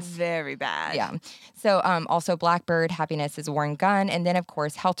coincidence. Very bad. Yeah. So also Blackbird, Happiness is a Worn Gun, and then, of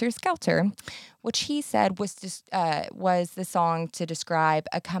course, Helter Skelter, which he said was the song to describe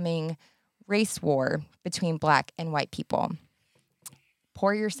a coming race war between black and white people.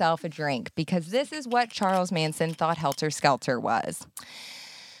 Pour yourself a drink, because this is what Charles Manson thought Helter Skelter was.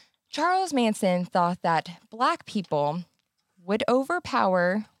 Charles Manson thought that black people would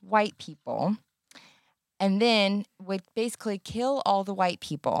overpower white people and then would basically kill all the white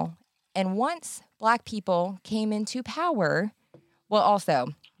people. And once black people came into power,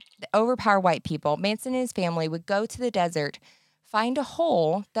 overpower white people, Manson and his family would go to the desert, find a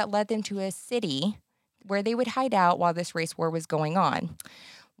hole that led them to a city where they would hide out while this race war was going on.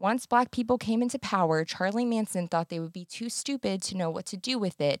 Once Black people came into power, Charlie Manson thought they would be too stupid to know what to do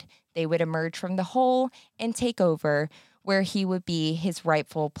with it. They would emerge from the hole and take over, where he would be his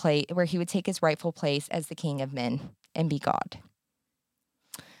rightful place, where he would take his rightful place as the king of men and be God.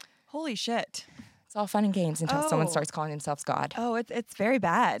 Holy shit. It's all fun and games until someone starts calling themselves God. Oh, it's very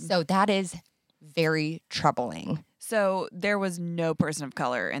bad. So that is very troubling. So there was no person of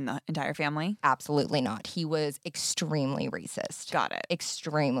color in the entire family? Absolutely not. He was extremely racist. Got it.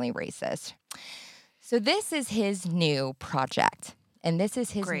 Extremely racist. So this is his new project, and this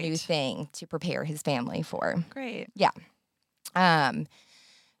is his new thing to prepare his family for. Great. Yeah.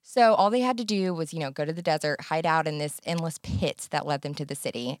 So all they had to do was, go to the desert, hide out in this endless pit that led them to the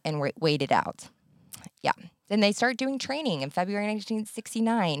city, and wait it out. Yeah. Then they start doing training. In February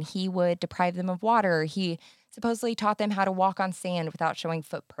 1969, he would deprive them of water. He supposedly taught them how to walk on sand without showing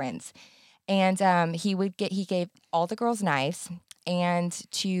footprints. And he gave all the girls knives. And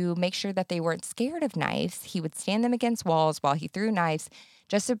to make sure that they weren't scared of knives, he would stand them against walls while he threw knives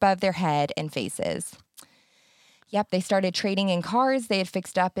just above their head and faces. Yep, they started trading in cars they had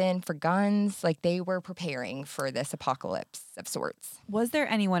fixed up in for guns. Like, they were preparing for this apocalypse of sorts. Was there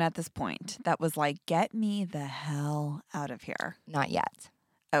anyone at this point that was like, get me the hell out of here? Not yet.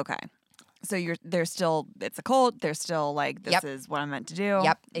 Okay. So they're still, it's a cult. They're still like, this is what I'm meant to do.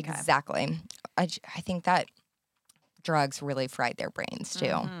 Yep, Okay. exactly. I think that drugs really fried their brains too.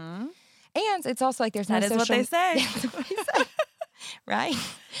 Mm-hmm. And it's also like there's no That is what they say. That's what they say. Right?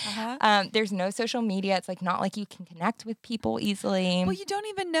 Uh-huh. There's no social media. It's like not like you can connect with people easily. Well, you don't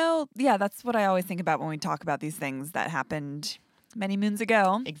even know. Yeah, that's what I always think about when we talk about these things that happened many moons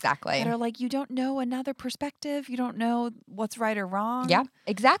ago. Exactly. That are like, you don't know another perspective. You don't know what's right or wrong. Yeah,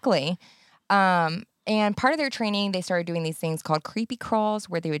 exactly. And part of their training, they started doing these things called creepy crawls,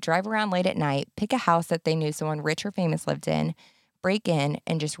 where they would drive around late at night, pick a house that they knew someone rich or famous lived in, break in,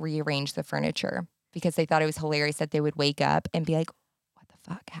 and just rearrange the furniture, because they thought it was hilarious that they would wake up and be like, what the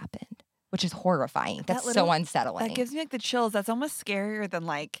fuck happened? Which is horrifying. That's so unsettling. That gives me like the chills. That's almost scarier than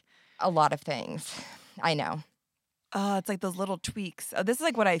like a lot of things. I know. Oh, it's like those little tweaks. Oh, this is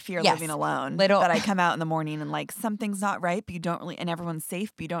like what I fear Yes. living alone. Little- that I come out in the morning and like something's not right, but you don't really, and everyone's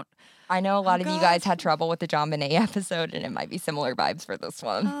safe, but you don't. I know a lot of you guys God. had trouble with the John Bonet episode, and it might be similar vibes for this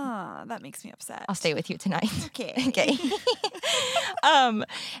one. Ah, that makes me upset. I'll stay with you tonight. Okay. Okay.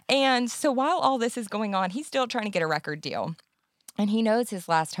 And so while all this is going on, he's still trying to get a record deal. And he knows his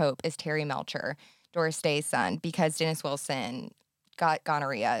last hope is Terry Melcher, Doris Day's son, because Dennis Wilson got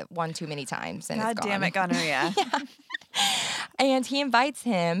gonorrhea one too many times. And God it's damn it, gone. gonorrhea. And he invites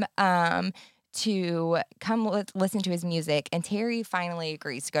him to come listen to his music. And Terry finally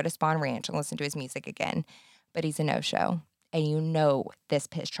agrees to go to Spawn Ranch and listen to his music again. But he's a no-show. And this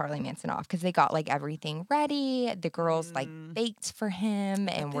pissed Charlie Manson off because they got like everything ready. The girls like baked for him.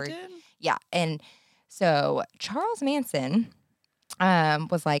 And yeah. And so Charles Manson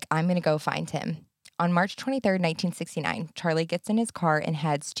was like, I'm going to go find him. On March 23rd, 1969, Charlie gets in his car and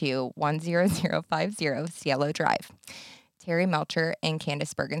heads to 10050 Cielo Drive, Terry Melcher and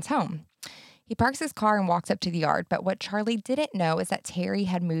Candace Bergen's home. He parks his car and walks up to the yard, but what Charlie didn't know is that Terry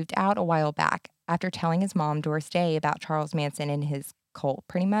had moved out a while back after telling his mom, Doris Day, about Charles Manson and his cult,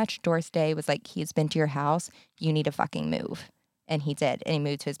 pretty much. Doris Day was like, he's been to your house, you need to fucking move. And he did, and he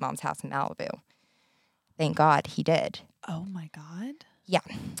moved to his mom's house in Malibu. Thank God he did. Oh my God. Yeah.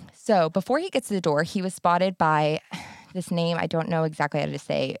 So before he gets to the door, he was spotted by this name I don't know exactly how to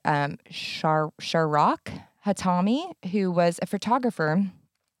say, Sharak Hatami, who was a photographer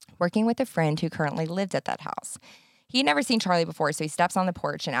working with a friend who currently lived at that house. He'd never seen Charlie before, so he steps on the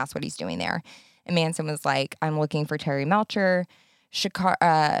porch and asks what he's doing there. And Manson was like, I'm looking for Terry Melcher.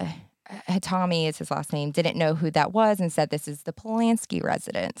 Hatami is his last name, didn't know who that was and said this is the Polanski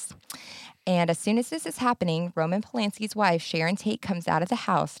residence. And as soon as this is happening, Roman Polanski's wife, Sharon Tate, comes out of the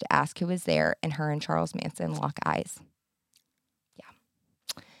house to ask who was there, and her and Charles Manson lock eyes. Yeah.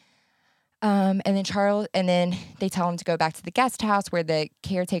 And then they tell him to go back to the guest house where the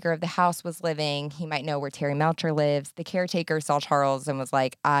caretaker of the house was living. He might know where Terry Melcher lives. The caretaker saw Charles and was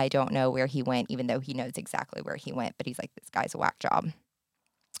like, I don't know where he went, even though he knows exactly where he went. But he's like, this guy's a whack job.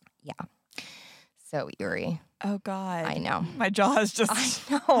 Yeah. So eerie. Oh God. I know. My jaw is just.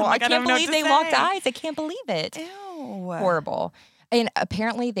 I know. Oh I God, can't don't know believe what they to locked say. eyes. I can't believe it. Ew. Horrible. And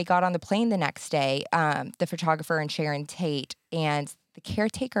apparently they got on the plane the next day, the photographer and Sharon Tate, and the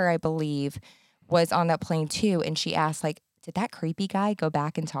caretaker, I believe, was on that plane too. And she asked, like, did that creepy guy go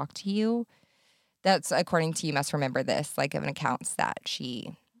back and talk to you? That's according to You Must Remember This, like of an accounts that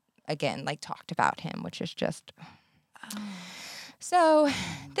she, again, like talked about him, which is just So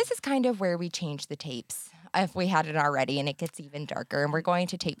this is kind of where we change the tapes if we hadn't already, and it gets even darker. And we're going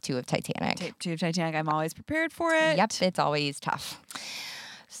to tape 2 of Titanic. Tape 2 of Titanic. I'm always prepared for it. Yep, it's always tough.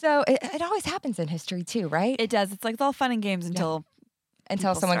 So it always happens in history too, right? It does. It's like it's all fun and games until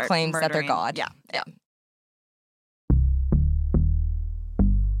someone claims that they're God. Yeah. Yeah.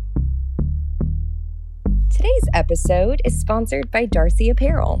 Today's episode is sponsored by Darcy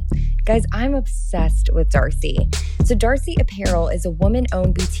Apparel. Guys, I'm obsessed with Darcy. So Darcy Apparel is a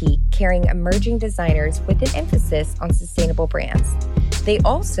woman-owned boutique carrying emerging designers with an emphasis on sustainable brands. They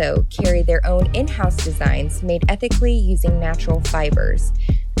also carry their own in-house designs made ethically using natural fibers.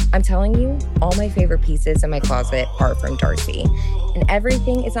 I'm telling you, all my favorite pieces in my closet are from Darcy. And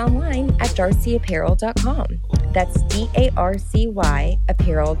everything is online at darcyapparel.com. That's DARCY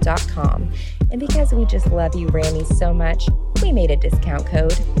apparel.com. And because we just love you, Rammy, so much, we made a discount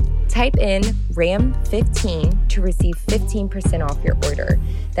code. Type in RAM15 to receive 15% off your order.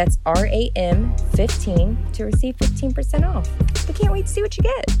 That's RAM15 to receive 15% off. We can't wait to see what you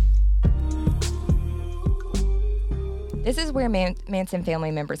get. This is where Manson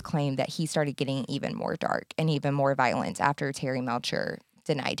family members claim that he started getting even more dark and even more violent after Terry Melcher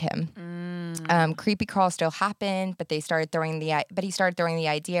denied him. Creepy crawl still happened, but he started throwing the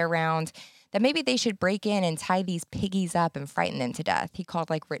idea around that maybe they should break in and tie these piggies up and frighten them to death. He called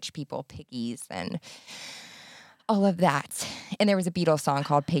like rich people piggies and all of that. And there was a Beatles song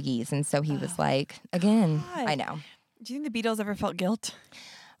called Piggies, and so he was like, again, God. I know. Do you think the Beatles ever felt guilt?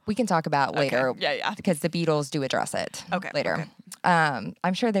 We can talk about later. Yeah. Because the Beatles do address it later. Okay.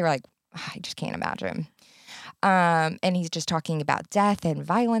 I'm sure they were like, I just can't imagine. And he's just talking about death and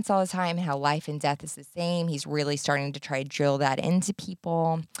violence all the time and how life and death is the same. He's really starting to try to drill that into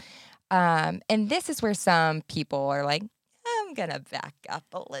people. And this is where some people are like, I'm going to back up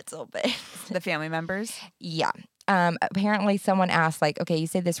a little bit. The family members? Yeah. Apparently someone asked, like, okay, you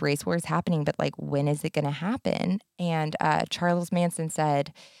say this race war is happening, but like, when is it going to happen? And Charles Manson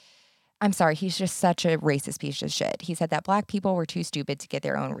said, I'm sorry, he's just such a racist piece of shit. He said that Black people were too stupid to get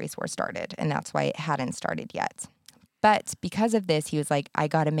their own race war started, and that's why it hadn't started yet. But because of this, he was like, I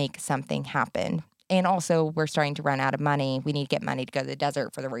got to make something happen. And also, we're starting to run out of money. We need to get money to go to the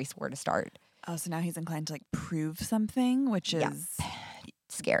desert for the race war to start. Oh, so now he's inclined to like prove something, which is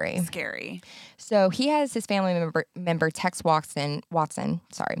scary. So he has his family member Tex Watson,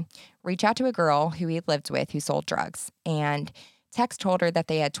 reach out to a girl who he had lived with who sold drugs. And Tex told her that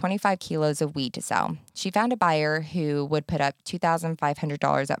they had 25 kilos of weed to sell. She found a buyer who would put up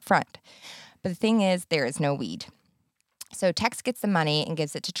 $2,500 up front. But the thing is, there is no weed. So Tex gets the money and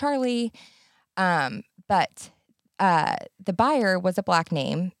gives it to Charlie. But the buyer was a black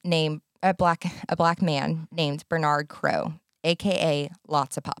man named Bernard Crow, aka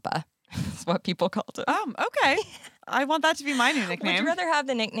Lots of Papa. That's what people called him. Okay. I want that to be my new nickname. Would you rather have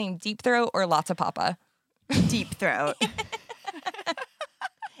the nickname Deep Throat or Lots of Papa? Deep Throat.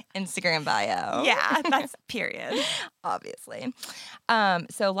 Instagram bio. Yeah, that's period. Obviously.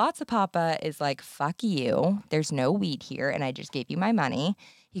 So Lots of Papa is like, fuck you. There's no weed here, and I just gave you my money.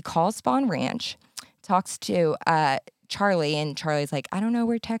 He calls Spawn Ranch, talks to Charlie, and Charlie's like, I don't know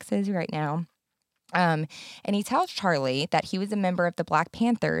where Tex is right now. And he tells Charlie that he was a member of the Black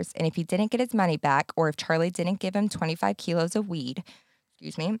Panthers, and if he didn't get his money back, or if Charlie didn't give him 25 kilos of weed,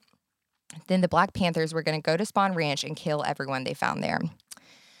 then the Black Panthers were going to go to Spawn Ranch and kill everyone they found there.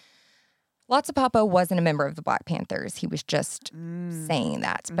 Lots of Papa wasn't a member of the Black Panthers. He was just saying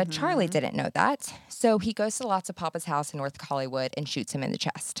that. But Charlie didn't know that. So he goes to Lots of Papa's house in North Hollywood and shoots him in the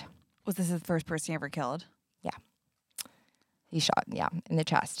chest. Was this the first person he ever killed? Yeah. He shot, in the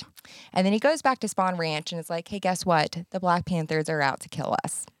chest. And then he goes back to Spawn Ranch and is like, hey, guess what? The Black Panthers are out to kill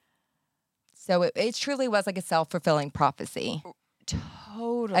us. So it truly was like a self-fulfilling prophecy.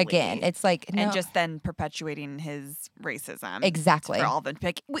 Totally. Again, it's like, and just then perpetuating his racism. Exactly. For all of them.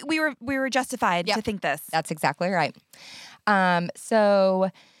 Like, we were justified to think this. That's exactly right. So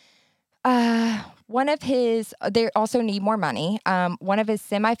one of his, they also need more money. One of his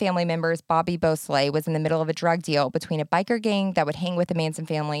semi-family members, Bobby Beausoleil, was in the middle of a drug deal between a biker gang that would hang with the Manson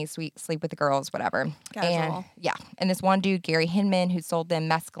family, sleep with the girls, whatever. Casual. And this one dude, Gary Hinman, who sold them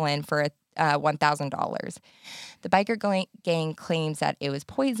mescaline for $1,000. The biker gang claims that it was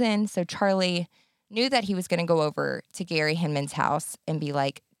poison, so Charlie knew that he was going to go over to Gary Hinman's house and be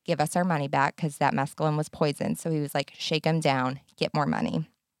like, give us our money back because that mescaline was poison. So he was like, shake him down, get more money.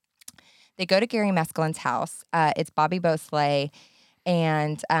 They go to Gary Mescalin's house. It's Bobby Beausoleil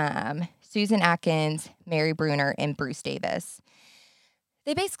and Susan Atkins, Mary Bruner, and Bruce Davis.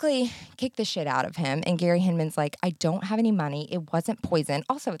 They basically kick the shit out of him, and Gary Hinman's like, I don't have any money. It wasn't poison.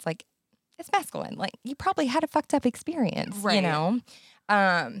 Also, it's it's masculine. Like, you probably had a fucked up experience, you Right. know?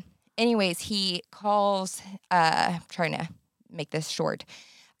 Anyways, he calls, trying to make this short.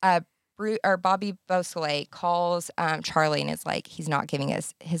 Bobby Beausoleil calls Charlie and is like, he's not giving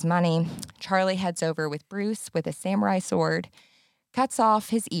us his money. Charlie heads over with Bruce with a samurai sword, cuts off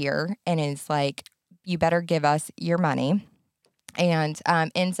his ear, and is like, you better give us your money. And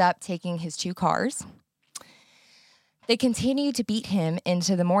ends up taking his 2 cars. They continue to beat him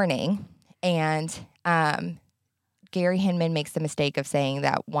into the morning. And Gary Hinman makes the mistake of saying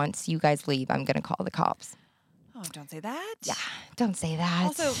that once you guys leave, I'm going to call the cops. Oh, don't say that. Yeah, don't say that.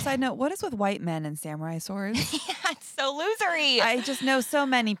 Also, side note, what is with white men and samurai swords? Yeah, it's so losery. I just know so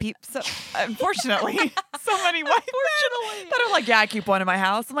many people. So, unfortunately, so many white men that are like, yeah, I keep one in my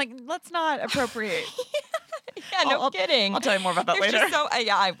house. I'm like, let's not appropriate. Yeah, no kidding. I'll tell you more about that There's later.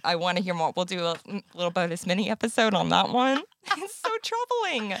 just I want to hear more. We'll do a little bonus mini episode on that one. It's so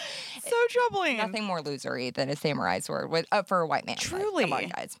troubling. So troubling. Nothing more losery than a samurai sword for a white man. Like, Truly. come on,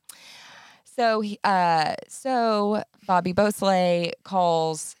 guys. So Bobby Beausoleil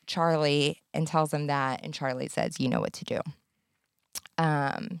calls Charlie and tells him that, and Charlie says, "You know what to do."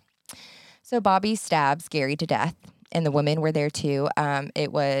 So Bobby stabs Gary to death, and the women were there too.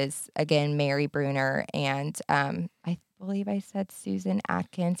 It was again Mary Bruner and I believe I said Susan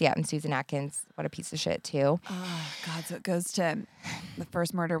Atkins. Yeah, and Susan Atkins. What a piece of shit too. Oh God! So it goes to the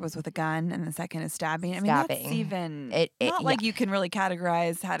first murder was with a gun, and the second is stabbing. I mean, Stabbing. that's even not like you can really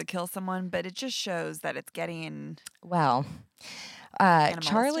categorize how to kill someone, but it just shows that it's getting Well,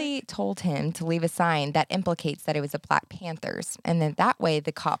 Charlie told him to leave a sign that implicates that it was a Black Panthers, and then that way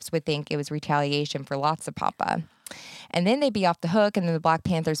the cops would think it was retaliation for lots of Papa. And then they'd be off the hook, and then the Black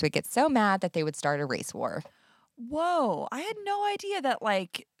Panthers would get so mad that they would start a race war. Whoa! I had no idea that.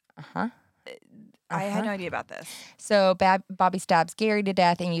 Like, I had no idea about this. So Bobby stabs Gary to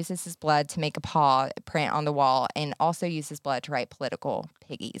death and uses his blood to make a paw print on the wall, and also uses blood to write political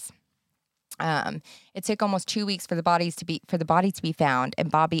piggies. It took almost 2 weeks for the body to be found,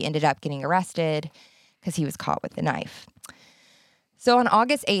 and Bobby ended up getting arrested because he was caught with the knife. So on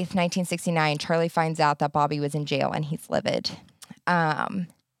August 8th, 1969, Charlie finds out that Bobby was in jail, and he's livid.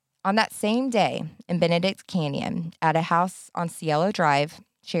 On that same day, in Benedict Canyon, at a house on Cielo Drive,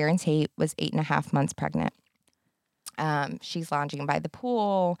 Sharon Tate was 8.5 months pregnant. She's lounging by the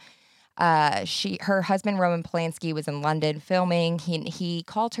pool. Her husband, Roman Polanski, was in London filming. He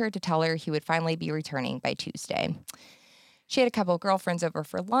called her to tell her he would finally be returning by Tuesday. She had a couple of girlfriends over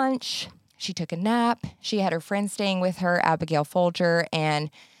for lunch. She took a nap. She had her friends staying with her, Abigail Folger and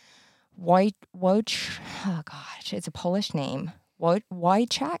it's a Polish name,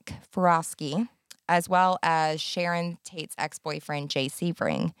 Wojciech Furowski, as well as Sharon Tate's ex-boyfriend, Jay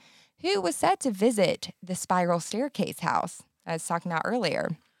Sebring, who was said to visit the Spiral Staircase house I was talking about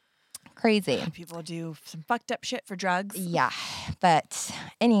earlier. Crazy. People do some fucked up shit for drugs. Yeah. But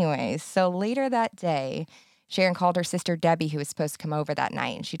anyways, so later that day, Sharon called her sister Debbie, who was supposed to come over that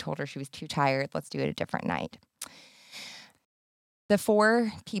night, and she told her she was too tired. Let's do it a different night. The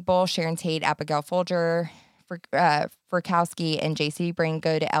 4 people, Sharon Tate, Abigail Folger, Furkowski, and Jay Sebring,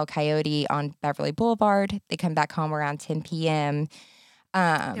 go to El Coyote on Beverly Boulevard. They come back home around 10 p.m.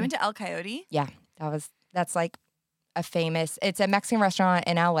 They went to El Coyote? Yeah. That's like it's a Mexican restaurant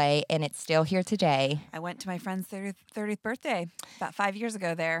in LA, and it's still here today. I went to my friend's 30th birthday about 5 years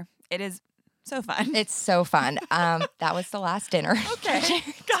ago there. It is so fun. It's so fun. That was the last dinner. Okay.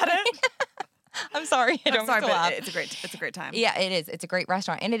 Got it. I'm sorry. I'm sorry, but it's a great time. Yeah, it is. It's a great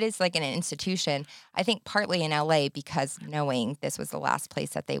restaurant, and it is like an institution. I think partly in LA because knowing this was the last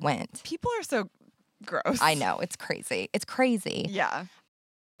place that they went. People are so gross. I know. It's crazy. It's crazy. Yeah.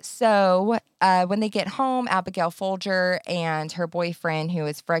 So when they get home, Abigail Folger and her boyfriend, who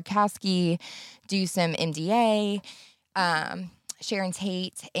is Fredkowski, do some MDA. Sharon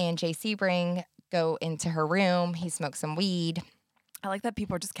Tate and Jay Sebring go into her room. He smokes some weed. I like that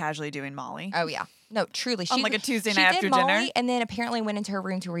people are just casually doing Molly. Oh, yeah. No, truly. On like a Tuesday night after dinner? Molly and then apparently went into her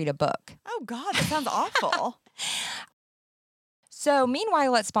room to read a book. Oh, God. That sounds awful. So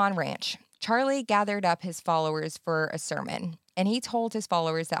meanwhile at Spawn Ranch, Charlie gathered up his followers for a sermon. And he told his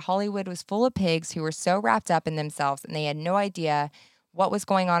followers that Hollywood was full of pigs who were so wrapped up in themselves and they had no idea what was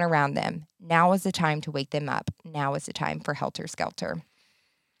going on around them. Now was the time to wake them up. Now is the time for Helter Skelter.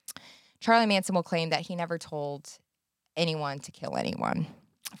 Charlie Manson will claim that he never told anyone to kill anyone.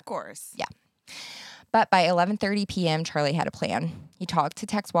 Of course. Yeah. But by 11:30 p.m., Charlie had a plan. He talked to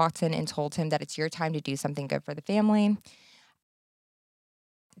Tex Watson and told him that it's your time to do something good for the family.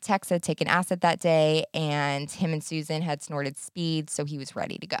 Tex had taken acid that day, and him and Susan had snorted speed, so he was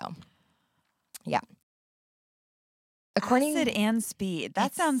ready to go. Yeah. Acid and speed.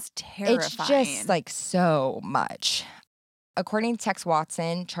 That sounds terrifying. It's just like so much. According to Tex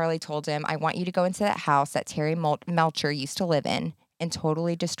Watson, Charlie told him, I want you to go into that house that Terry Melcher used to live in and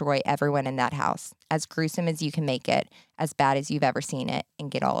totally destroy everyone in that house, as gruesome as you can make it, as bad as you've ever seen it,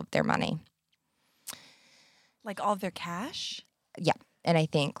 and get all of their money. Like all of their cash? Yeah. And I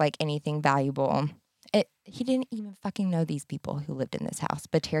think like anything valuable. He didn't even fucking know these people who lived in this house,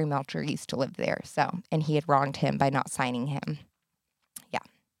 but Terry Melcher used to live there. And he had wronged him by not signing him. Yeah.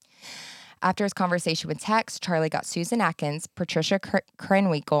 After his conversation with Tex, Charlie got Susan Atkins, Patricia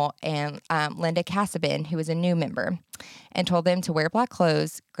Krenwinkel, and Linda Cassabin, who was a new member, and told them to wear black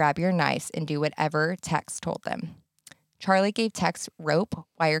clothes, grab your knives, and do whatever Tex told them. Charlie gave Tex rope,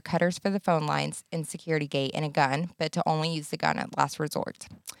 wire cutters for the phone lines, and security gate, and a gun, but to only use the gun at last resort.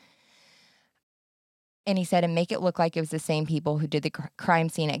 And he said, and make it look like it was the same people who did the crime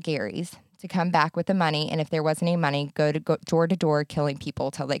scene at Gary's, to come back with the money, and if there wasn't any money, go door to door killing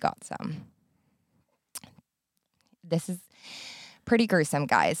people till they got some. This is pretty gruesome,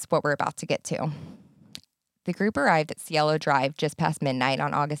 guys, what we're about to get to. The group arrived at Cielo Drive just past midnight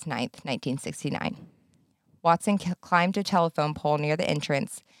on August 9th, 1969. Watson climbed a telephone pole near the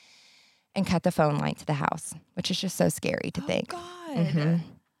entrance and cut the phone line to the house, which is just so scary to think. God. Mm-hmm.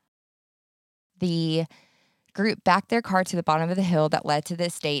 The group backed their car to the bottom of the hill that led to the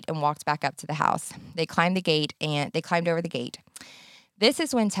estate and walked back up to the house. They climbed over the gate. This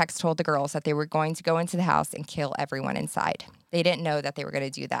is when Tex told the girls that they were going to go into the house and kill everyone inside. They didn't know that they were going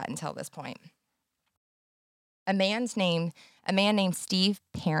to do that until this point. A man named Steve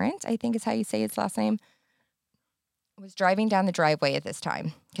Parent, I think is how you say his last name, was driving down the driveway at this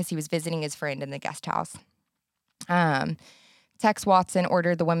time because he was visiting his friend in the guest house. Tex Watson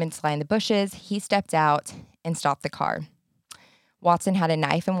ordered the women to lie in the bushes. He stepped out and stopped the car. Watson had a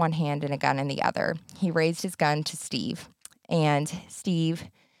knife in one hand and a gun in the other. He raised his gun to Steve, and Steve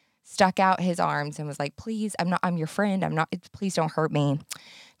stuck out his arms and was like, please, I'm your friend. Please don't hurt me.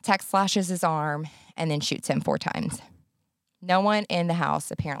 Tex slashes his arm and then shoots him 4 times. No one in the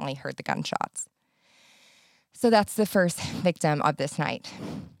house apparently heard the gunshots. So that's the first victim of this night.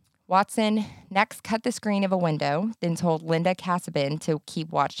 Watson next cut the screen of a window, then told Linda Cassabin to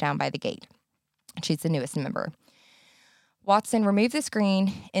keep watch down by the gate. She's the newest member. Watson removed the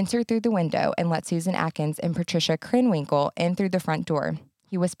screen, entered through the window, and let Susan Atkins and Patricia Krenwinkel in through the front door.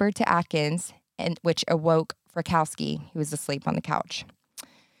 He whispered to Atkins, which awoke Frykowski, who was asleep on the couch.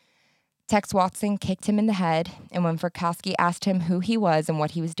 Tex Watson kicked him in the head, and when Frykowski asked him who he was and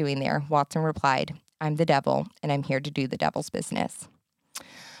what he was doing there, Watson replied, I'm the devil, and I'm here to do the devil's business.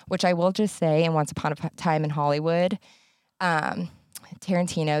 Which I will just say, in Once Upon a Time in Hollywood,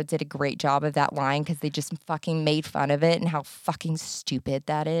 Tarantino did a great job of that line because they just fucking made fun of it and how fucking stupid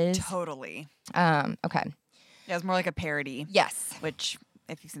that is. Totally. Okay. Yeah, it's more like a parody. Yes. which,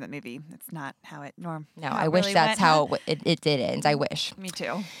 if you've seen that movie, it's not how it No, I wish really that's how it did end. I wish. Me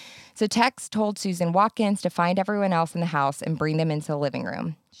too. So Tex told Susan Watkins to find everyone else in the house and bring them into the living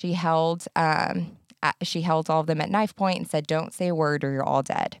room. She held all of them at knife point and said, don't say a word or you're all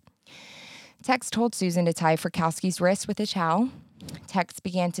dead. Tex told Susan to tie Frykowski's wrist with a towel. Tex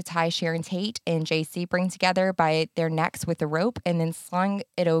began to tie Sharon Tate and JC Bring together by their necks with a rope and then slung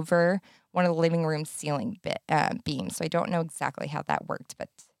it over one of the living room's ceiling beams. So I don't know exactly how that worked, but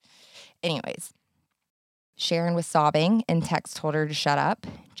anyways. Sharon was sobbing and Tex told her to shut up.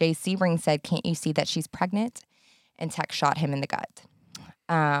 JC Bring said, can't you see that she's pregnant? And Tex shot him in the gut.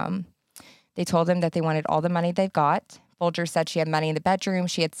 They told him that they wanted all the money they've got. Folger said she had money in the bedroom.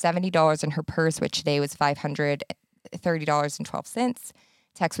 She had $70 in her purse, which today was $530.12.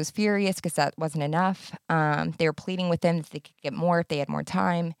 Tex was furious because that wasn't enough. They were pleading with them that they could get more if they had more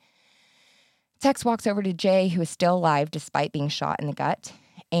time. Tex walks over to Jay, who is still alive despite being shot in the gut,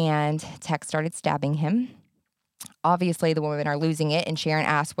 and Tex started stabbing him. Obviously, the women are losing it, and Sharon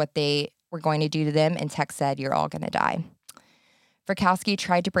asked what they were going to do to them, and Tex said, you're all going to die. Frykowski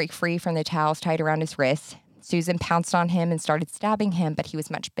tried to break free from the towels tied around his wrists. Susan pounced on him and started stabbing him, but he was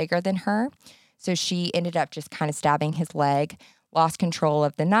much bigger than her. So she ended up just kind of stabbing his leg, lost control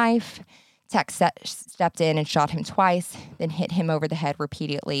of the knife. Tex stepped in and shot him twice, then hit him over the head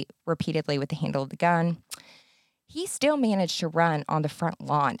repeatedly with the handle of the gun. He still managed to run on the front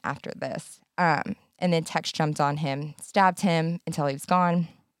lawn after this. And then Tex jumped on him, stabbed him until he was gone.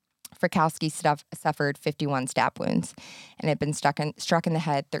 Frykowski suffered 51 stab wounds and had been struck in the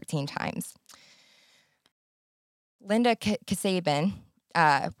head 13 times. Linda Cassabin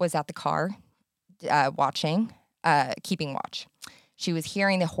was at the car watching, keeping watch. She was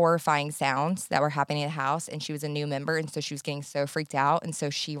hearing the horrifying sounds that were happening in the house, and she was a new member, and so she was getting so freaked out. And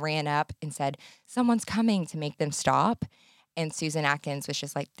so she ran up and said, "Someone's coming," to make them stop. And Susan Atkins was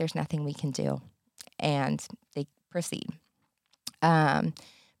just like, "There's nothing we can do." And they proceed.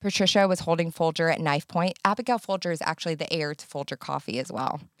 Patricia was holding Folger at knife point. Abigail Folger is actually the heir to Folger Coffee as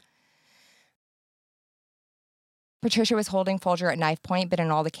well. Patricia was holding Folger at knife point, but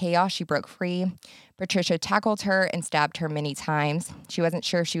in all the chaos, she broke free. Patricia tackled her and stabbed her many times. She wasn't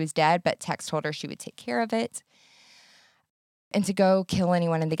sure if she was dead, but Tex told her she would take care of it and to go kill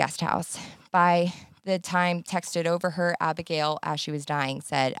anyone in the guest house. By the time Tex stood over her, Abigail, as she was dying,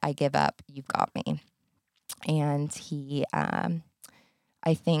 said, "I give up. You've got me." And he,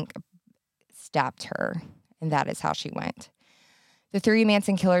 I think, stabbed her, and that is how she went. The 3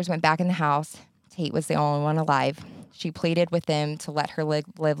 Manson killers went back in the house. Tate was the only one alive. She pleaded with them to let her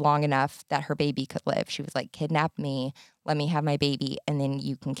live long enough that her baby could live. She was like, "Kidnap me, let me have my baby, and then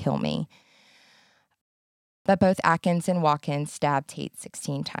you can kill me." But both Atkins and Watkins stabbed Tate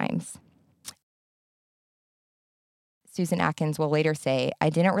 16 times. Susan Atkins will later say, "I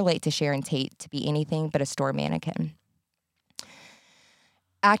didn't relate to Sharon Tate to be anything but a store mannequin."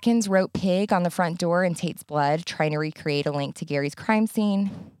 Atkins wrote "pig" on the front door in Tate's blood, trying to recreate a link to Gary's crime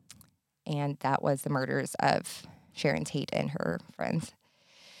scene. And that was the murders of Sharon Tate and her friends.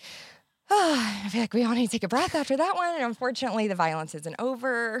 I feel like we all need to take a breath after that one. And unfortunately, the violence isn't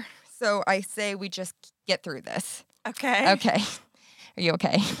over. So I say we just get through this. Okay. Okay. Are you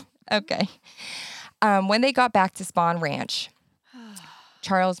okay? Okay. When they got back to Spawn Ranch,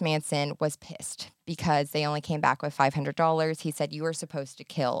 Charles Manson was pissed because they only came back with $500. He said, "You were supposed to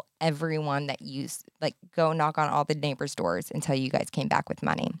kill everyone that go knock on all the neighbors' doors until you guys came back with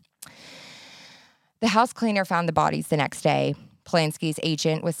money." The house cleaner found the bodies the next day. Polanski's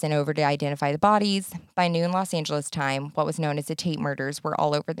agent was sent over to identify the bodies. By noon Los Angeles time, what was known as the Tate murders were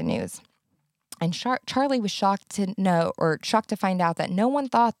all over the news. And Charlie was shocked to find out that no one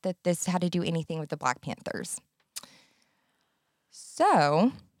thought that this had to do anything with the Black Panthers.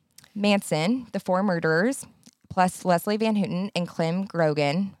 So Manson, the 4 murderers, plus Leslie Van Houten and Clem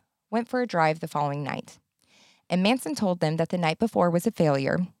Grogan, went for a drive the following night. And Manson told them that the night before was a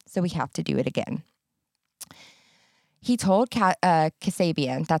failure, so we have to do it again. He told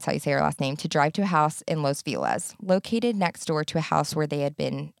Kasabian, that's how you say her last name, to drive to a house in Los Feliz, located next door to a house where they had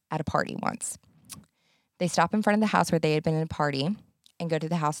been at a party once. They stop in front of the house where they had been at a party and go to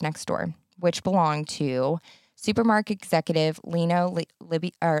the house next door, which belonged to supermarket executive Lino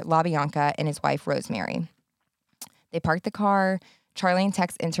LaBianca and his wife Rosemary. They park the car. Charlie and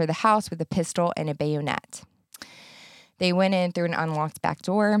Tex enter the house with a pistol and a bayonet. They went in through an unlocked back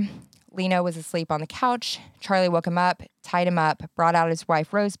door. Lino was asleep on the couch. Charlie woke him up, tied him up, brought out his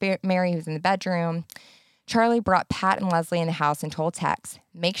wife Rosemary, who was in the bedroom. Charlie brought Pat and Leslie in the house and told Tex,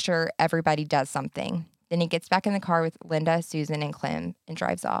 "Make sure everybody does something." Then he gets back in the car with Linda, Susan, and Clem and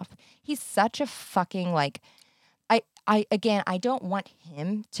drives off. He's such a fucking I don't want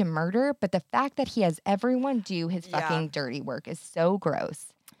him to murder, but the fact that he has everyone do his fucking dirty work is so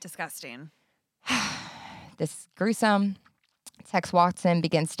gross. Disgusting. This is gruesome. Tex Watson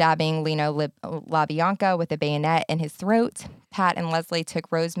began stabbing Lino LaBianca with a bayonet in his throat. Pat and Leslie took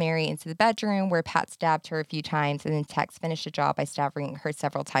Rosemary into the bedroom where Pat stabbed her a few times, and then Tex finished the job by stabbing her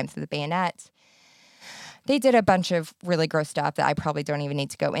several times with a bayonet. They did a bunch of really gross stuff that I probably don't even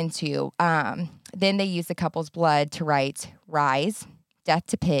need to go into. Then they used the couple's blood to write Rise, Death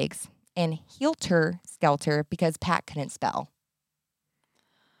to Pigs, and Helter Skelter because Pat couldn't spell.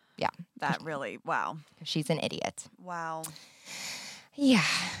 Yeah. That really, wow. She's an idiot. Wow. Yeah.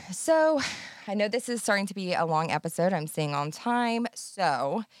 So I know this is starting to be a long episode. I'm staying on time.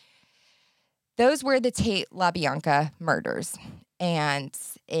 So those were the Tate LaBianca murders. And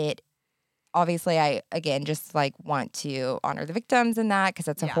it obviously, I, again, just want to honor the victims in that because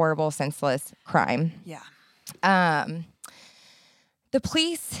it's a horrible, senseless crime. Yeah. The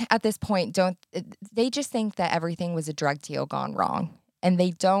police at this point they just think that everything was a drug deal gone wrong. And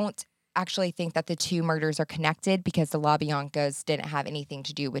they don't actually think that the 2 murders are connected because the LaBiancas didn't have anything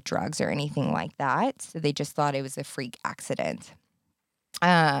to do with drugs or anything like that. So they just thought it was a freak accident.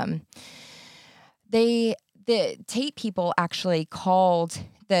 The Tate people actually called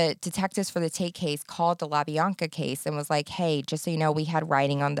the detectives for the Tate case, called the LaBianca case and was like, "Hey, just so you know, we had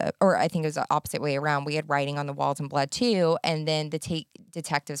writing on or I think it was the opposite way around. We had writing on the walls and blood too." And then the Tate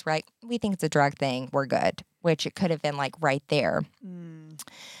detectives were like, "We think it's a drug thing. We're good," which it could have been right there.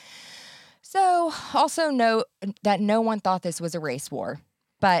 So also note that no one thought this was a race war,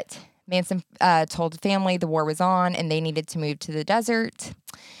 but Manson told the family the war was on and they needed to move to the desert.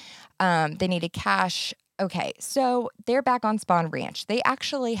 They needed cash Okay, so they're back on Spawn Ranch. They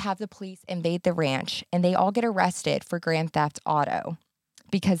actually have the police invade the ranch, and they all get arrested for grand theft auto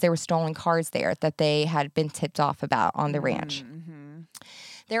because there were stolen cars there that they had been tipped off about on the ranch. Mm-hmm.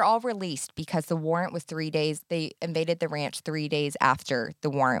 They're all released because the warrant was 3 days. They invaded the ranch 3 days after the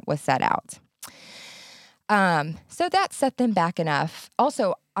warrant was set out. So that set them back enough.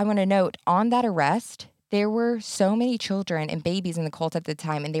 Also, I want to note on that arrest, there were so many children and babies in the cult at the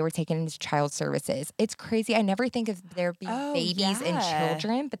time, and they were taken into child services. It's crazy. I never think of there being babies and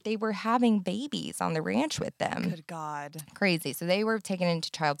children, but they were having babies on the ranch with them. Good God. Crazy. So they were taken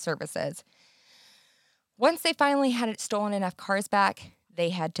into child services. Once they finally had stolen enough cars back,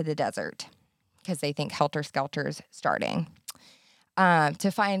 they head to the desert because they think Helter Skelter's starting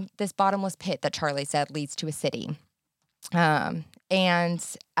to find this bottomless pit that Charlie said leads to a city. And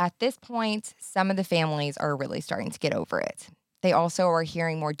at this point, some of the families are really starting to get over it. They also are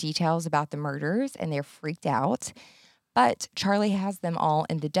hearing more details about the murders and they're freaked out. But Charlie has them all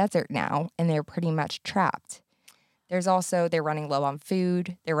in the desert now and they're pretty much trapped. There's also, they're running low on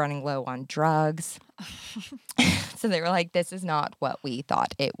food. They're running low on drugs. So they were like, this is not what we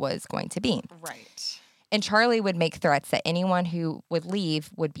thought it was going to be. Right. And Charlie would make threats that anyone who would leave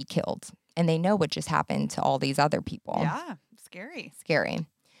would be killed. And they know what just happened to all these other people. Yeah, scary. Scary.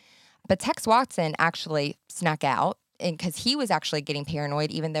 But Tex Watson actually snuck out because he was actually getting paranoid,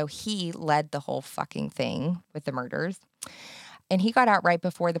 even though he led the whole fucking thing with the murders. And he got out right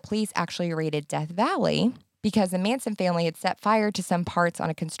before the police actually raided Death Valley because the Manson family had set fire to some parts on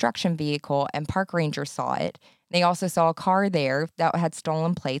a construction vehicle and park rangers saw it. They also saw a car there that had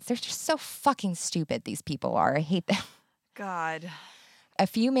stolen plates. They're just so fucking stupid, these people are. I hate them. God. A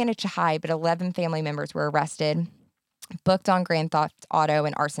few managed to hide, but 11 family members were arrested, booked on grand theft auto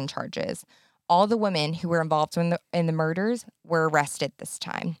and arson charges. All the women who were involved in the murders were arrested this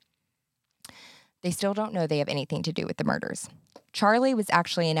time. They still don't know they have anything to do with the murders. Charlie was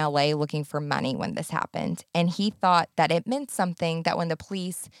actually in LA looking for money when this happened, and he thought that it meant something that when the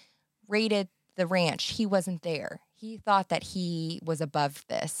police raided the ranch, he wasn't there. He thought that he was above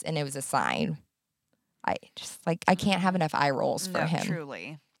this, and it was a sign. I can't have enough eye rolls for him.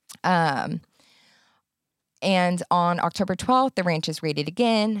 Truly. And on October 12th, the ranch is raided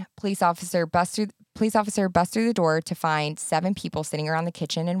again. Police officer busts through the door to find 7 people sitting around the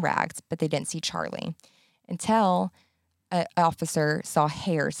kitchen in rags, but they didn't see Charlie until an officer saw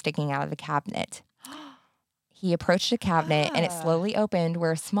hair sticking out of the cabinet. He approached the cabinet and it slowly opened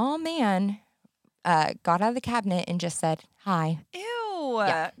where a small man got out of the cabinet and just said, "Hi." Ew.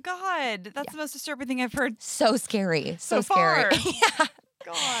 Yeah. God. That's the most disturbing thing I've heard So scary. So far. scary. Yeah.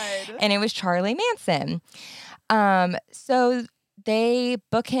 God. And it was Charlie Manson. So they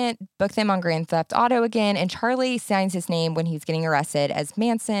book them on grand theft auto again, and Charlie signs his name when he's getting arrested as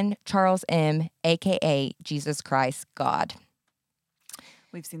Manson Charles M., a.k.a. Jesus Christ God.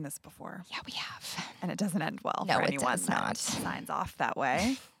 We've seen this before. Yeah, we have. And it doesn't end well No, for it anyone does that not. signs off that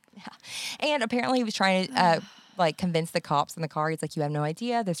way. Yeah. And apparently he was trying to convince the cops in the car. He's like, you have no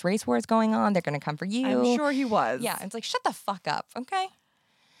idea. This race war is going on. They're going to come for you. I'm sure he was. Yeah. It's like, shut the fuck up. Okay.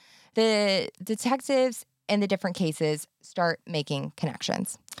 The detectives in the different cases start making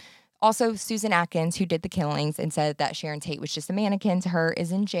connections. Also, Susan Atkins, who did the killings and said that Sharon Tate was just a mannequin to her,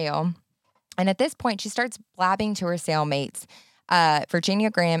 is in jail. And at this point, she starts blabbing to her cellmates, Virginia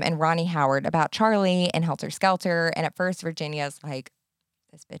Graham and Ronnie Howard, about Charlie and Helter Skelter. And at first, Virginia's like,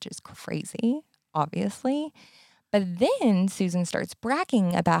 this bitch is crazy, obviously. But then Susan starts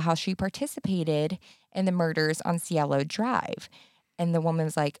bragging about how she participated in the murders on Cielo Drive. And the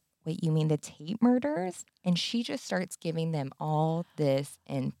woman's like, wait, you mean the Tate murders? And she just starts giving them all this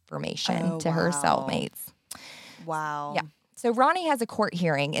information to her cellmates. Wow. Yeah. So Ronnie has a court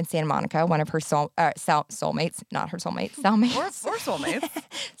hearing in Santa Monica, one of her soulmates, not her soulmates, cellmates. Or soulmates.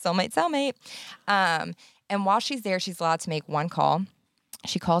 Cellmate. And while she's there, she's allowed to make one call.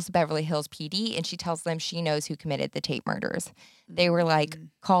 She calls the Beverly Hills PD and she tells them she knows who committed the Tate murders. They were like,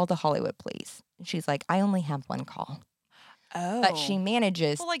 call the Hollywood police. And she's like, I only have one call. Oh. But she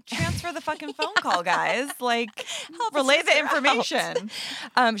manages. Well, like, transfer the fucking phone call, guys. Like, relay the information.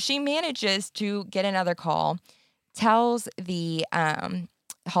 She manages to get another call, tells the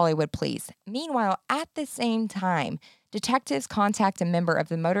Hollywood police. Meanwhile, at the same time, detectives contact a member of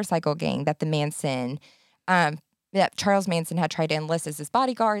the motorcycle gang that that Charles Manson had tried to enlist as his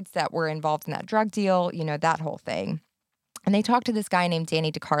bodyguards that were involved in that drug deal, that whole thing. And they talked to this guy named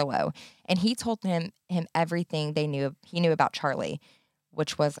Danny DiCarlo, and he told him everything he knew about Charlie,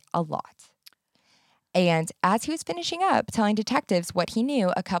 which was a lot. And as he was finishing up telling detectives what he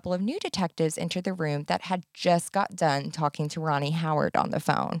knew, a couple of new detectives entered the room that had just got done talking to Ronnie Howard on the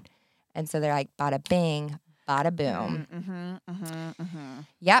phone. And so they're like, bada bing, bada boom.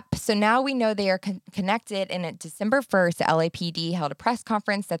 Yep. So now we know they are connected. And at December 1st, the LAPD held a press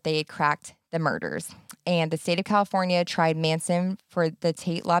conference that they had cracked the murders. And the state of California tried Manson for the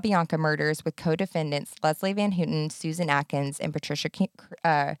Tate LaBianca murders with co-defendants Leslie Van Houten, Susan Atkins, and Patricia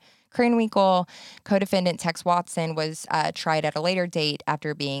Krenwinkel. Co-defendant Tex Watson was tried at a later date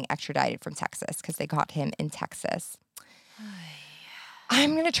after being extradited from Texas because they caught him in Texas.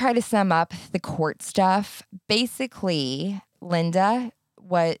 I'm going to try to sum up the court stuff. Basically, Linda,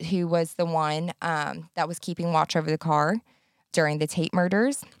 who was the one that was keeping watch over the car during the Tate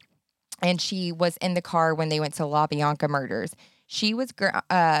murders, and she was in the car when they went to LaBianca murders. She was,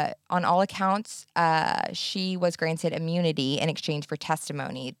 on all accounts, she was granted immunity in exchange for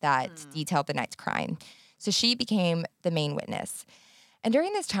testimony that detailed the night's crime. So she became the main witness. And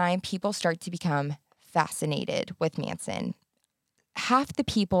during this time, people start to become fascinated with Manson. Half the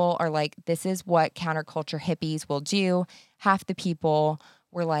people are like, this is what counterculture hippies will do. Half the people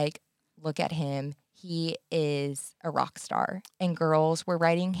were like, look at him. He is a rock star. And girls were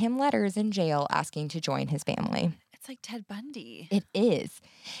writing him letters in jail asking to join his family. It's like Ted Bundy. It is.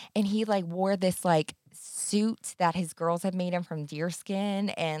 And he like wore this like suit that his girls had made him from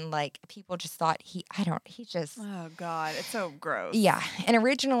deerskin. And like people just thought he just. Oh God, it's so gross. Yeah. And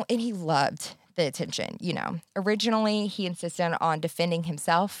he loved the attention, you know. Originally, he insisted on defending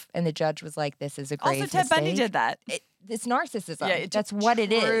himself. And the judge was like, this is a grave Also, Ted Bundy did that. It's narcissism. Yeah, that's what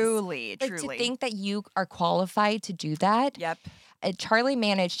it is. Truly. Like, to think that you are qualified to do that. Yep. Charlie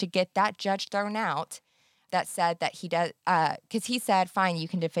managed to get that judge thrown out that said that he does, because he said, fine, you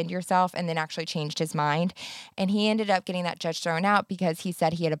can defend yourself, and then actually changed his mind. And he ended up getting that judge thrown out because he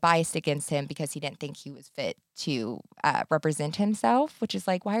said he had a bias against him because he didn't think he was fit to represent himself, which is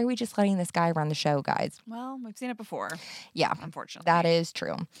like, why are we just letting this guy run the show, guys? Well, we've seen it before. Yeah. Unfortunately. That is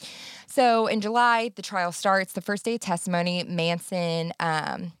true. So in July, the trial starts. The first day of testimony, Manson,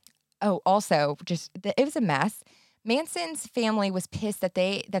 it was a mess. Manson's family was pissed that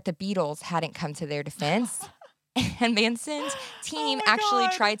the Beatles hadn't come to their defense. And Manson's team actually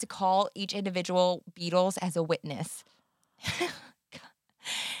tried to call each individual Beatles as a witness.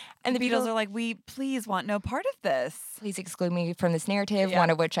 And the Beatles are like, we please want no part of this. Please exclude me from this narrative, one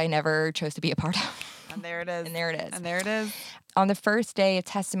of which I never chose to be a part of. And there it is. And there it is. And there it is. On the first day of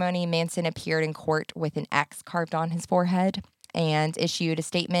testimony, Manson appeared in court with an X carved on his forehead and issued a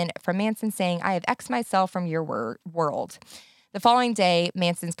statement from Manson saying, I have X'd myself from your world. The following day,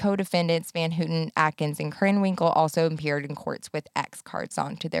 Manson's co-defendants, Van Houten, Atkins, and Krenwinkel also appeared in courts with X cards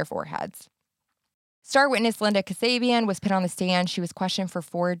onto their foreheads. Star witness Linda Kasabian was put on the stand. She was questioned for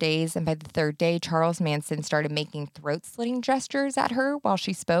 4 days, and by the third day, Charles Manson started making throat-slitting gestures at her while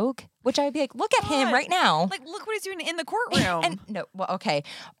she spoke, which I'd be like, look at him right now. Like, look what he's doing in the courtroom.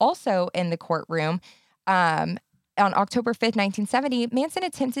 Also in the courtroom, on October 5th, 1970, Manson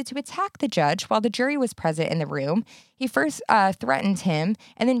attempted to attack the judge while the jury was present in the room. He first threatened him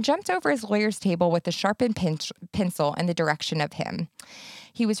and then jumped over his lawyer's table with a sharpened pencil in the direction of him.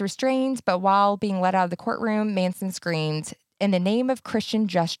 He was restrained, but while being let out of the courtroom, Manson screamed, in the name of Christian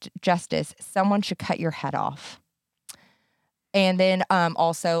justice, someone should cut your head off. And then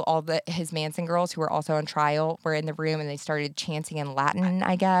also his Manson girls who were also on trial were in the room and they started chanting in Latin,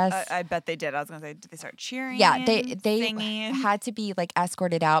 I guess. I bet they did. I was going to say, did they start cheering? Yeah, they singing? Had to be like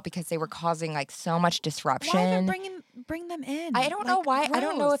escorted out because they were causing like so much disruption. Why bring them in? I don't know why. Gross. I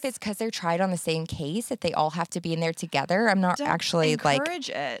don't know if it's because they're tried on the same case that they all have to be in there together. I'm not actually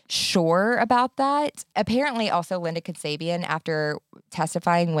sure about that. Apparently, also Linda Kasabian, after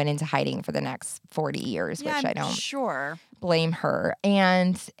testifying, went into hiding for the next 40 years, which I don't blame her.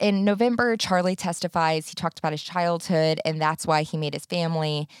 And in November, Charlie testifies. He talked about his childhood, and that's why he made his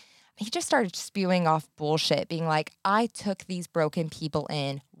family. He just started spewing off bullshit, being like, I took these broken people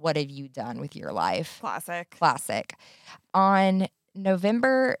in. What have you done with your life? Classic. On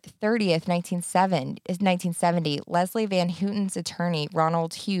November 30th, 1970, Leslie Van Houten's attorney,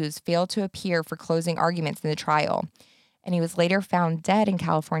 Ronald Hughes, failed to appear for closing arguments in the trial, and he was later found dead in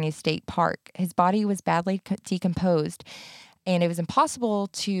California State Park. His body was badly decomposed, and it was impossible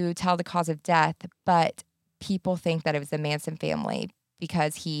to tell the cause of death, but people think that it was the Manson family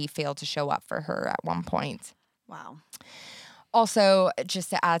because he failed to show up for her at one point. Wow. Also, just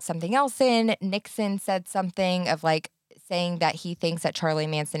to add something else in, Nixon said something of like saying that he thinks that Charlie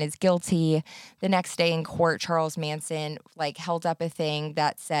Manson is guilty. The next day in court, Charles Manson like held up a thing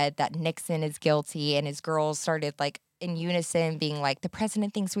that said that Nixon is guilty, and his girls started like in unison being like, the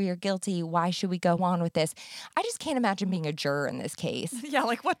president thinks we are guilty. Why should we go on with this? I just can't imagine being a juror in this case. Yeah,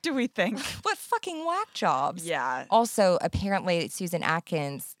 like what do we think? What fucking whack jobs. Yeah. Also, apparently Susan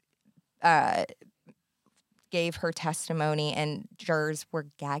Atkins gave her testimony, and jurors were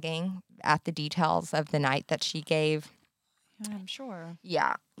gagging at the details of the night that she gave. I'm sure.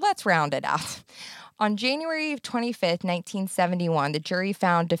 Yeah, let's round it out. On January 25th, 1971, the jury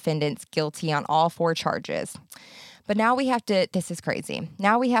found defendants guilty on all 4 charges. But now we have to, this is crazy.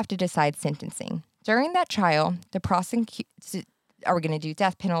 Now we have to decide sentencing. During that trial, the prosecution, are we going to do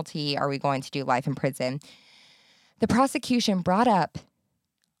death penalty? Are we going to do life in prison? The prosecution brought up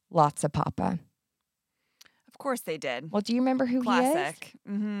Lhotsa Papa. Of course they did. Well, do you remember who Classic.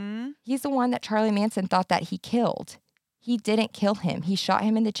 he is? Mm-hmm. He's the one that Charlie Manson thought that he killed. He didn't kill him. He shot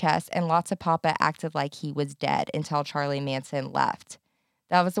him in the chest, and Lhotsa Papa acted like he was dead until Charlie Manson left.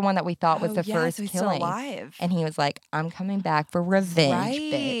 That was the one that we thought was the first so he's killing. Still alive. And he was like, I'm coming back for revenge, right.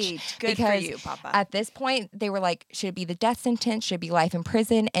 bitch. Good because for you, Papa. At this point, they were like, should it be the death sentence? Should it be life in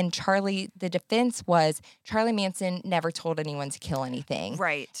prison? And the defense was Charlie Manson never told anyone to kill anything.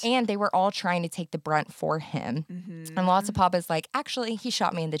 Right. And they were all trying to take the brunt for him. Mm-hmm. And Lhotsa Papa's like, actually, he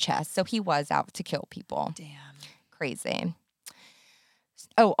shot me in the chest. So he was out to kill people. Damn. Crazy.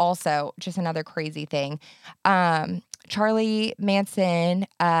 Oh, also, just another crazy thing. Charlie Manson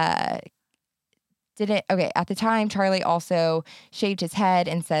didn't. Okay, at the time, Charlie also shaved his head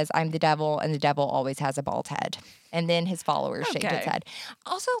and says, "I'm the devil," and the devil always has a bald head. And then his followers shaved his head.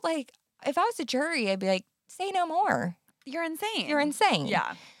 Also, like, if I was a jury, I'd be like, say no more. You're insane. You're insane.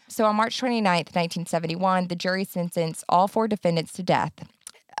 Yeah. So on March 29th, 1971, the jury sentenced all 4 defendants to death.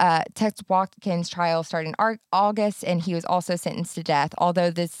 Tex Watkins' trial started in August, and he was also sentenced to death,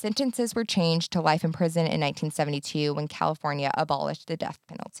 although the sentences were changed to life in prison in 1972 when California abolished the death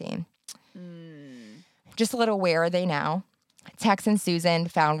penalty. Just a little, where are they now? Tex and Susan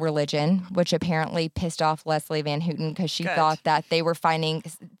found religion, which apparently pissed off Leslie Van Houten because she thought that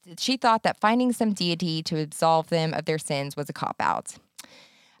finding some deity to absolve them of their sins was a cop-out.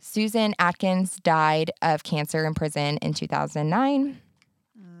 Susan Atkins died of cancer in prison in 2009.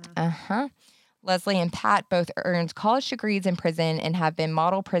 Leslie and Pat both earned college degrees in prison and have been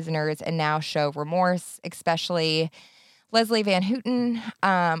model prisoners and now show remorse, especially Leslie Van Houten.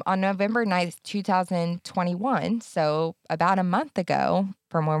 On November 9th, 2021, so about a month ago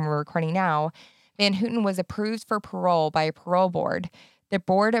from when we're recording now, Van Houten was approved for parole by a parole board. The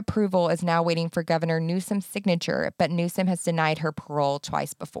board approval is now waiting for Governor Newsom's signature, but Newsom has denied her parole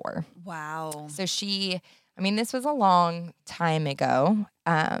twice before. Wow. So this was a long time ago.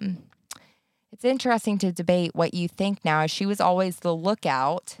 It's interesting to debate what you think now. She was always the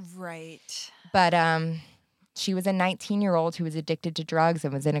lookout. Right. But she was a 19-year-old who was addicted to drugs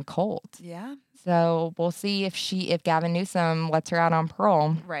and was in a cult. Yeah. So we'll see if Gavin Newsom lets her out on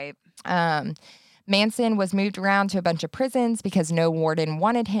parole. Right. Manson was moved around to a bunch of prisons because no warden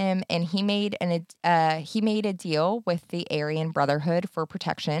wanted him, and he made a deal with the Aryan Brotherhood for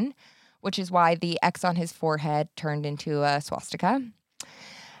protection, which is why the X on his forehead turned into a swastika.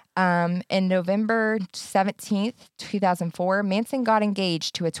 In November 17th, 2004, Manson got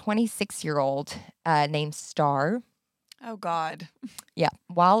engaged to a 26-year-old named Star. Oh, God. Yeah,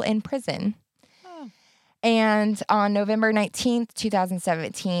 while in prison. Oh. And on November 19th,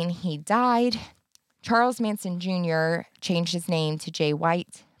 2017, he died. Charles Manson Jr. changed his name to Jay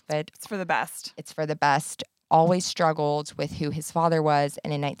White, but it's for the best. It's for the best. Always struggled with who his father was,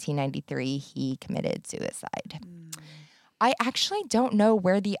 and in 1993, he committed suicide. I actually don't know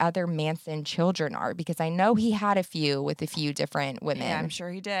where the other Manson children are because I know he had a few with a few different women. Yeah, I'm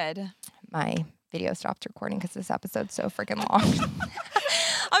sure he did. My video stopped recording because this episode's so freaking long.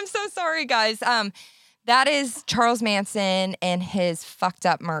 I'm so sorry, guys. That is Charles Manson and his fucked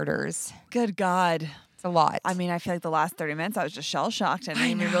up murders. Good God. It's a lot. I mean, I feel like the last 30 minutes I was just shell-shocked and I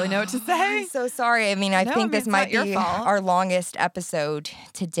didn't even really know what to say. I'm so sorry. I think this might be fault. Our longest episode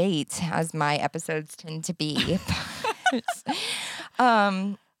to date, as my episodes tend to be.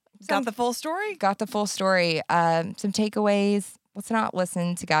 Got the full story? Got the full story. Some takeaways. Let's not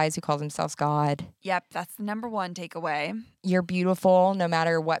listen to guys who call themselves God. Yep, that's the number one takeaway. You're beautiful no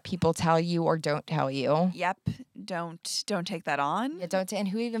matter what people tell you or don't tell you. Yep, don't take that on. Yeah, don't. And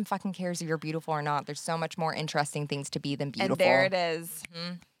who even fucking cares if you're beautiful or not? There's so much more interesting things to be than beautiful. And there it is.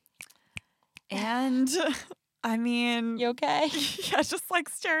 Mm-hmm. And I mean, you okay? Yeah, just like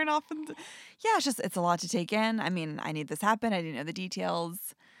staring off. It's a lot to take in. I mean, I need this happen. I didn't know the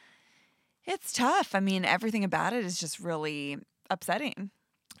details. It's tough. I mean, everything about it is just really upsetting.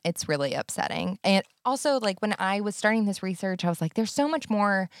 It's really upsetting. And also, like, when I was starting this research, I was like, there's so many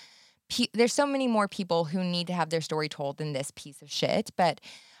more people who need to have their story told than this piece of shit. But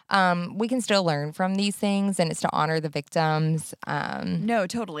we can still learn from these things, and it's to honor the victims. No,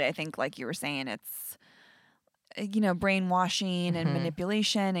 totally. I think, like you were saying, brainwashing and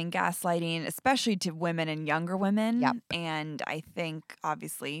manipulation and gaslighting, especially to women and younger women. Yep. And I think,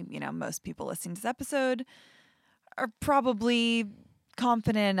 obviously, most people listening to this episode are probably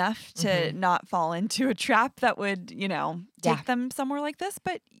confident enough to not fall into a trap that would, take them somewhere like this.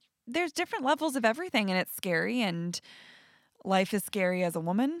 But there's different levels of everything, and it's scary, and life is scary as a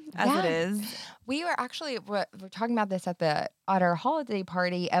woman, as it is. We were actually we're talking about this at our holiday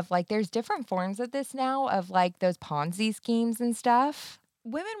party of like there's different forms of this now of like those Ponzi schemes and stuff.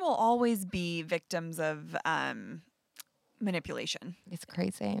 Women will always be victims of manipulation. It's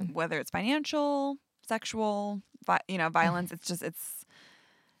crazy. Whether it's financial, sexual, violence. It's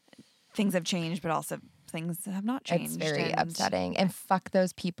things have changed, but also things have not changed. It's very upsetting. And fuck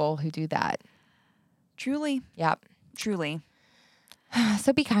those people who do that. Truly. Yep. Truly.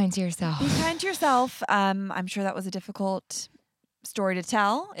 So be kind to yourself. Be kind to yourself. I'm sure that was a difficult story to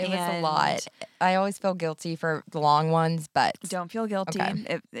tell. It was a lot. I always feel guilty for the long ones, but don't feel guilty.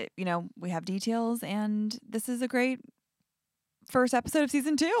 Okay. We have details, and this is a great first episode of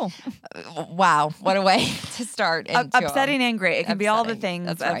season 2. Wow, what a way to start. Upsetting and great. It can be all the things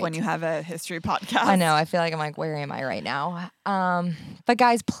That's of right. when you have a history podcast. I know. I feel like I'm like, where am I right now? But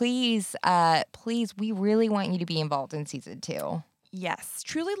guys, please, we really want you to be involved in season 2. Yes,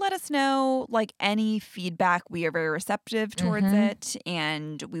 truly let us know like any feedback. We are very receptive towards it,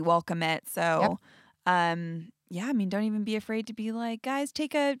 and we welcome it. So, don't even be afraid to be like, guys,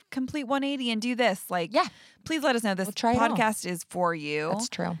 take a complete 180 and do this. Like, please let us know. This podcast is for you. That's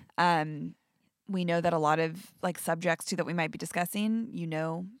true. We know that a lot of like subjects too that we might be discussing,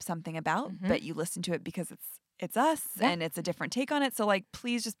 something about, but you listen to it because it's us and it's a different take on it. So like,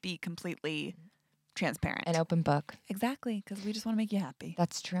 please just be completely transparent. An open book. Exactly, because we just want to make you happy.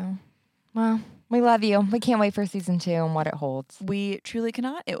 That's true. Well, we love you. We can't wait for season 2 and what it holds. We truly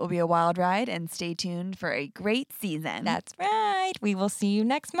cannot. It will be a wild ride, and stay tuned for a great season. That's right. We will see you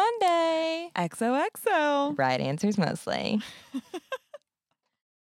next Monday. XOXO. Right answers mostly.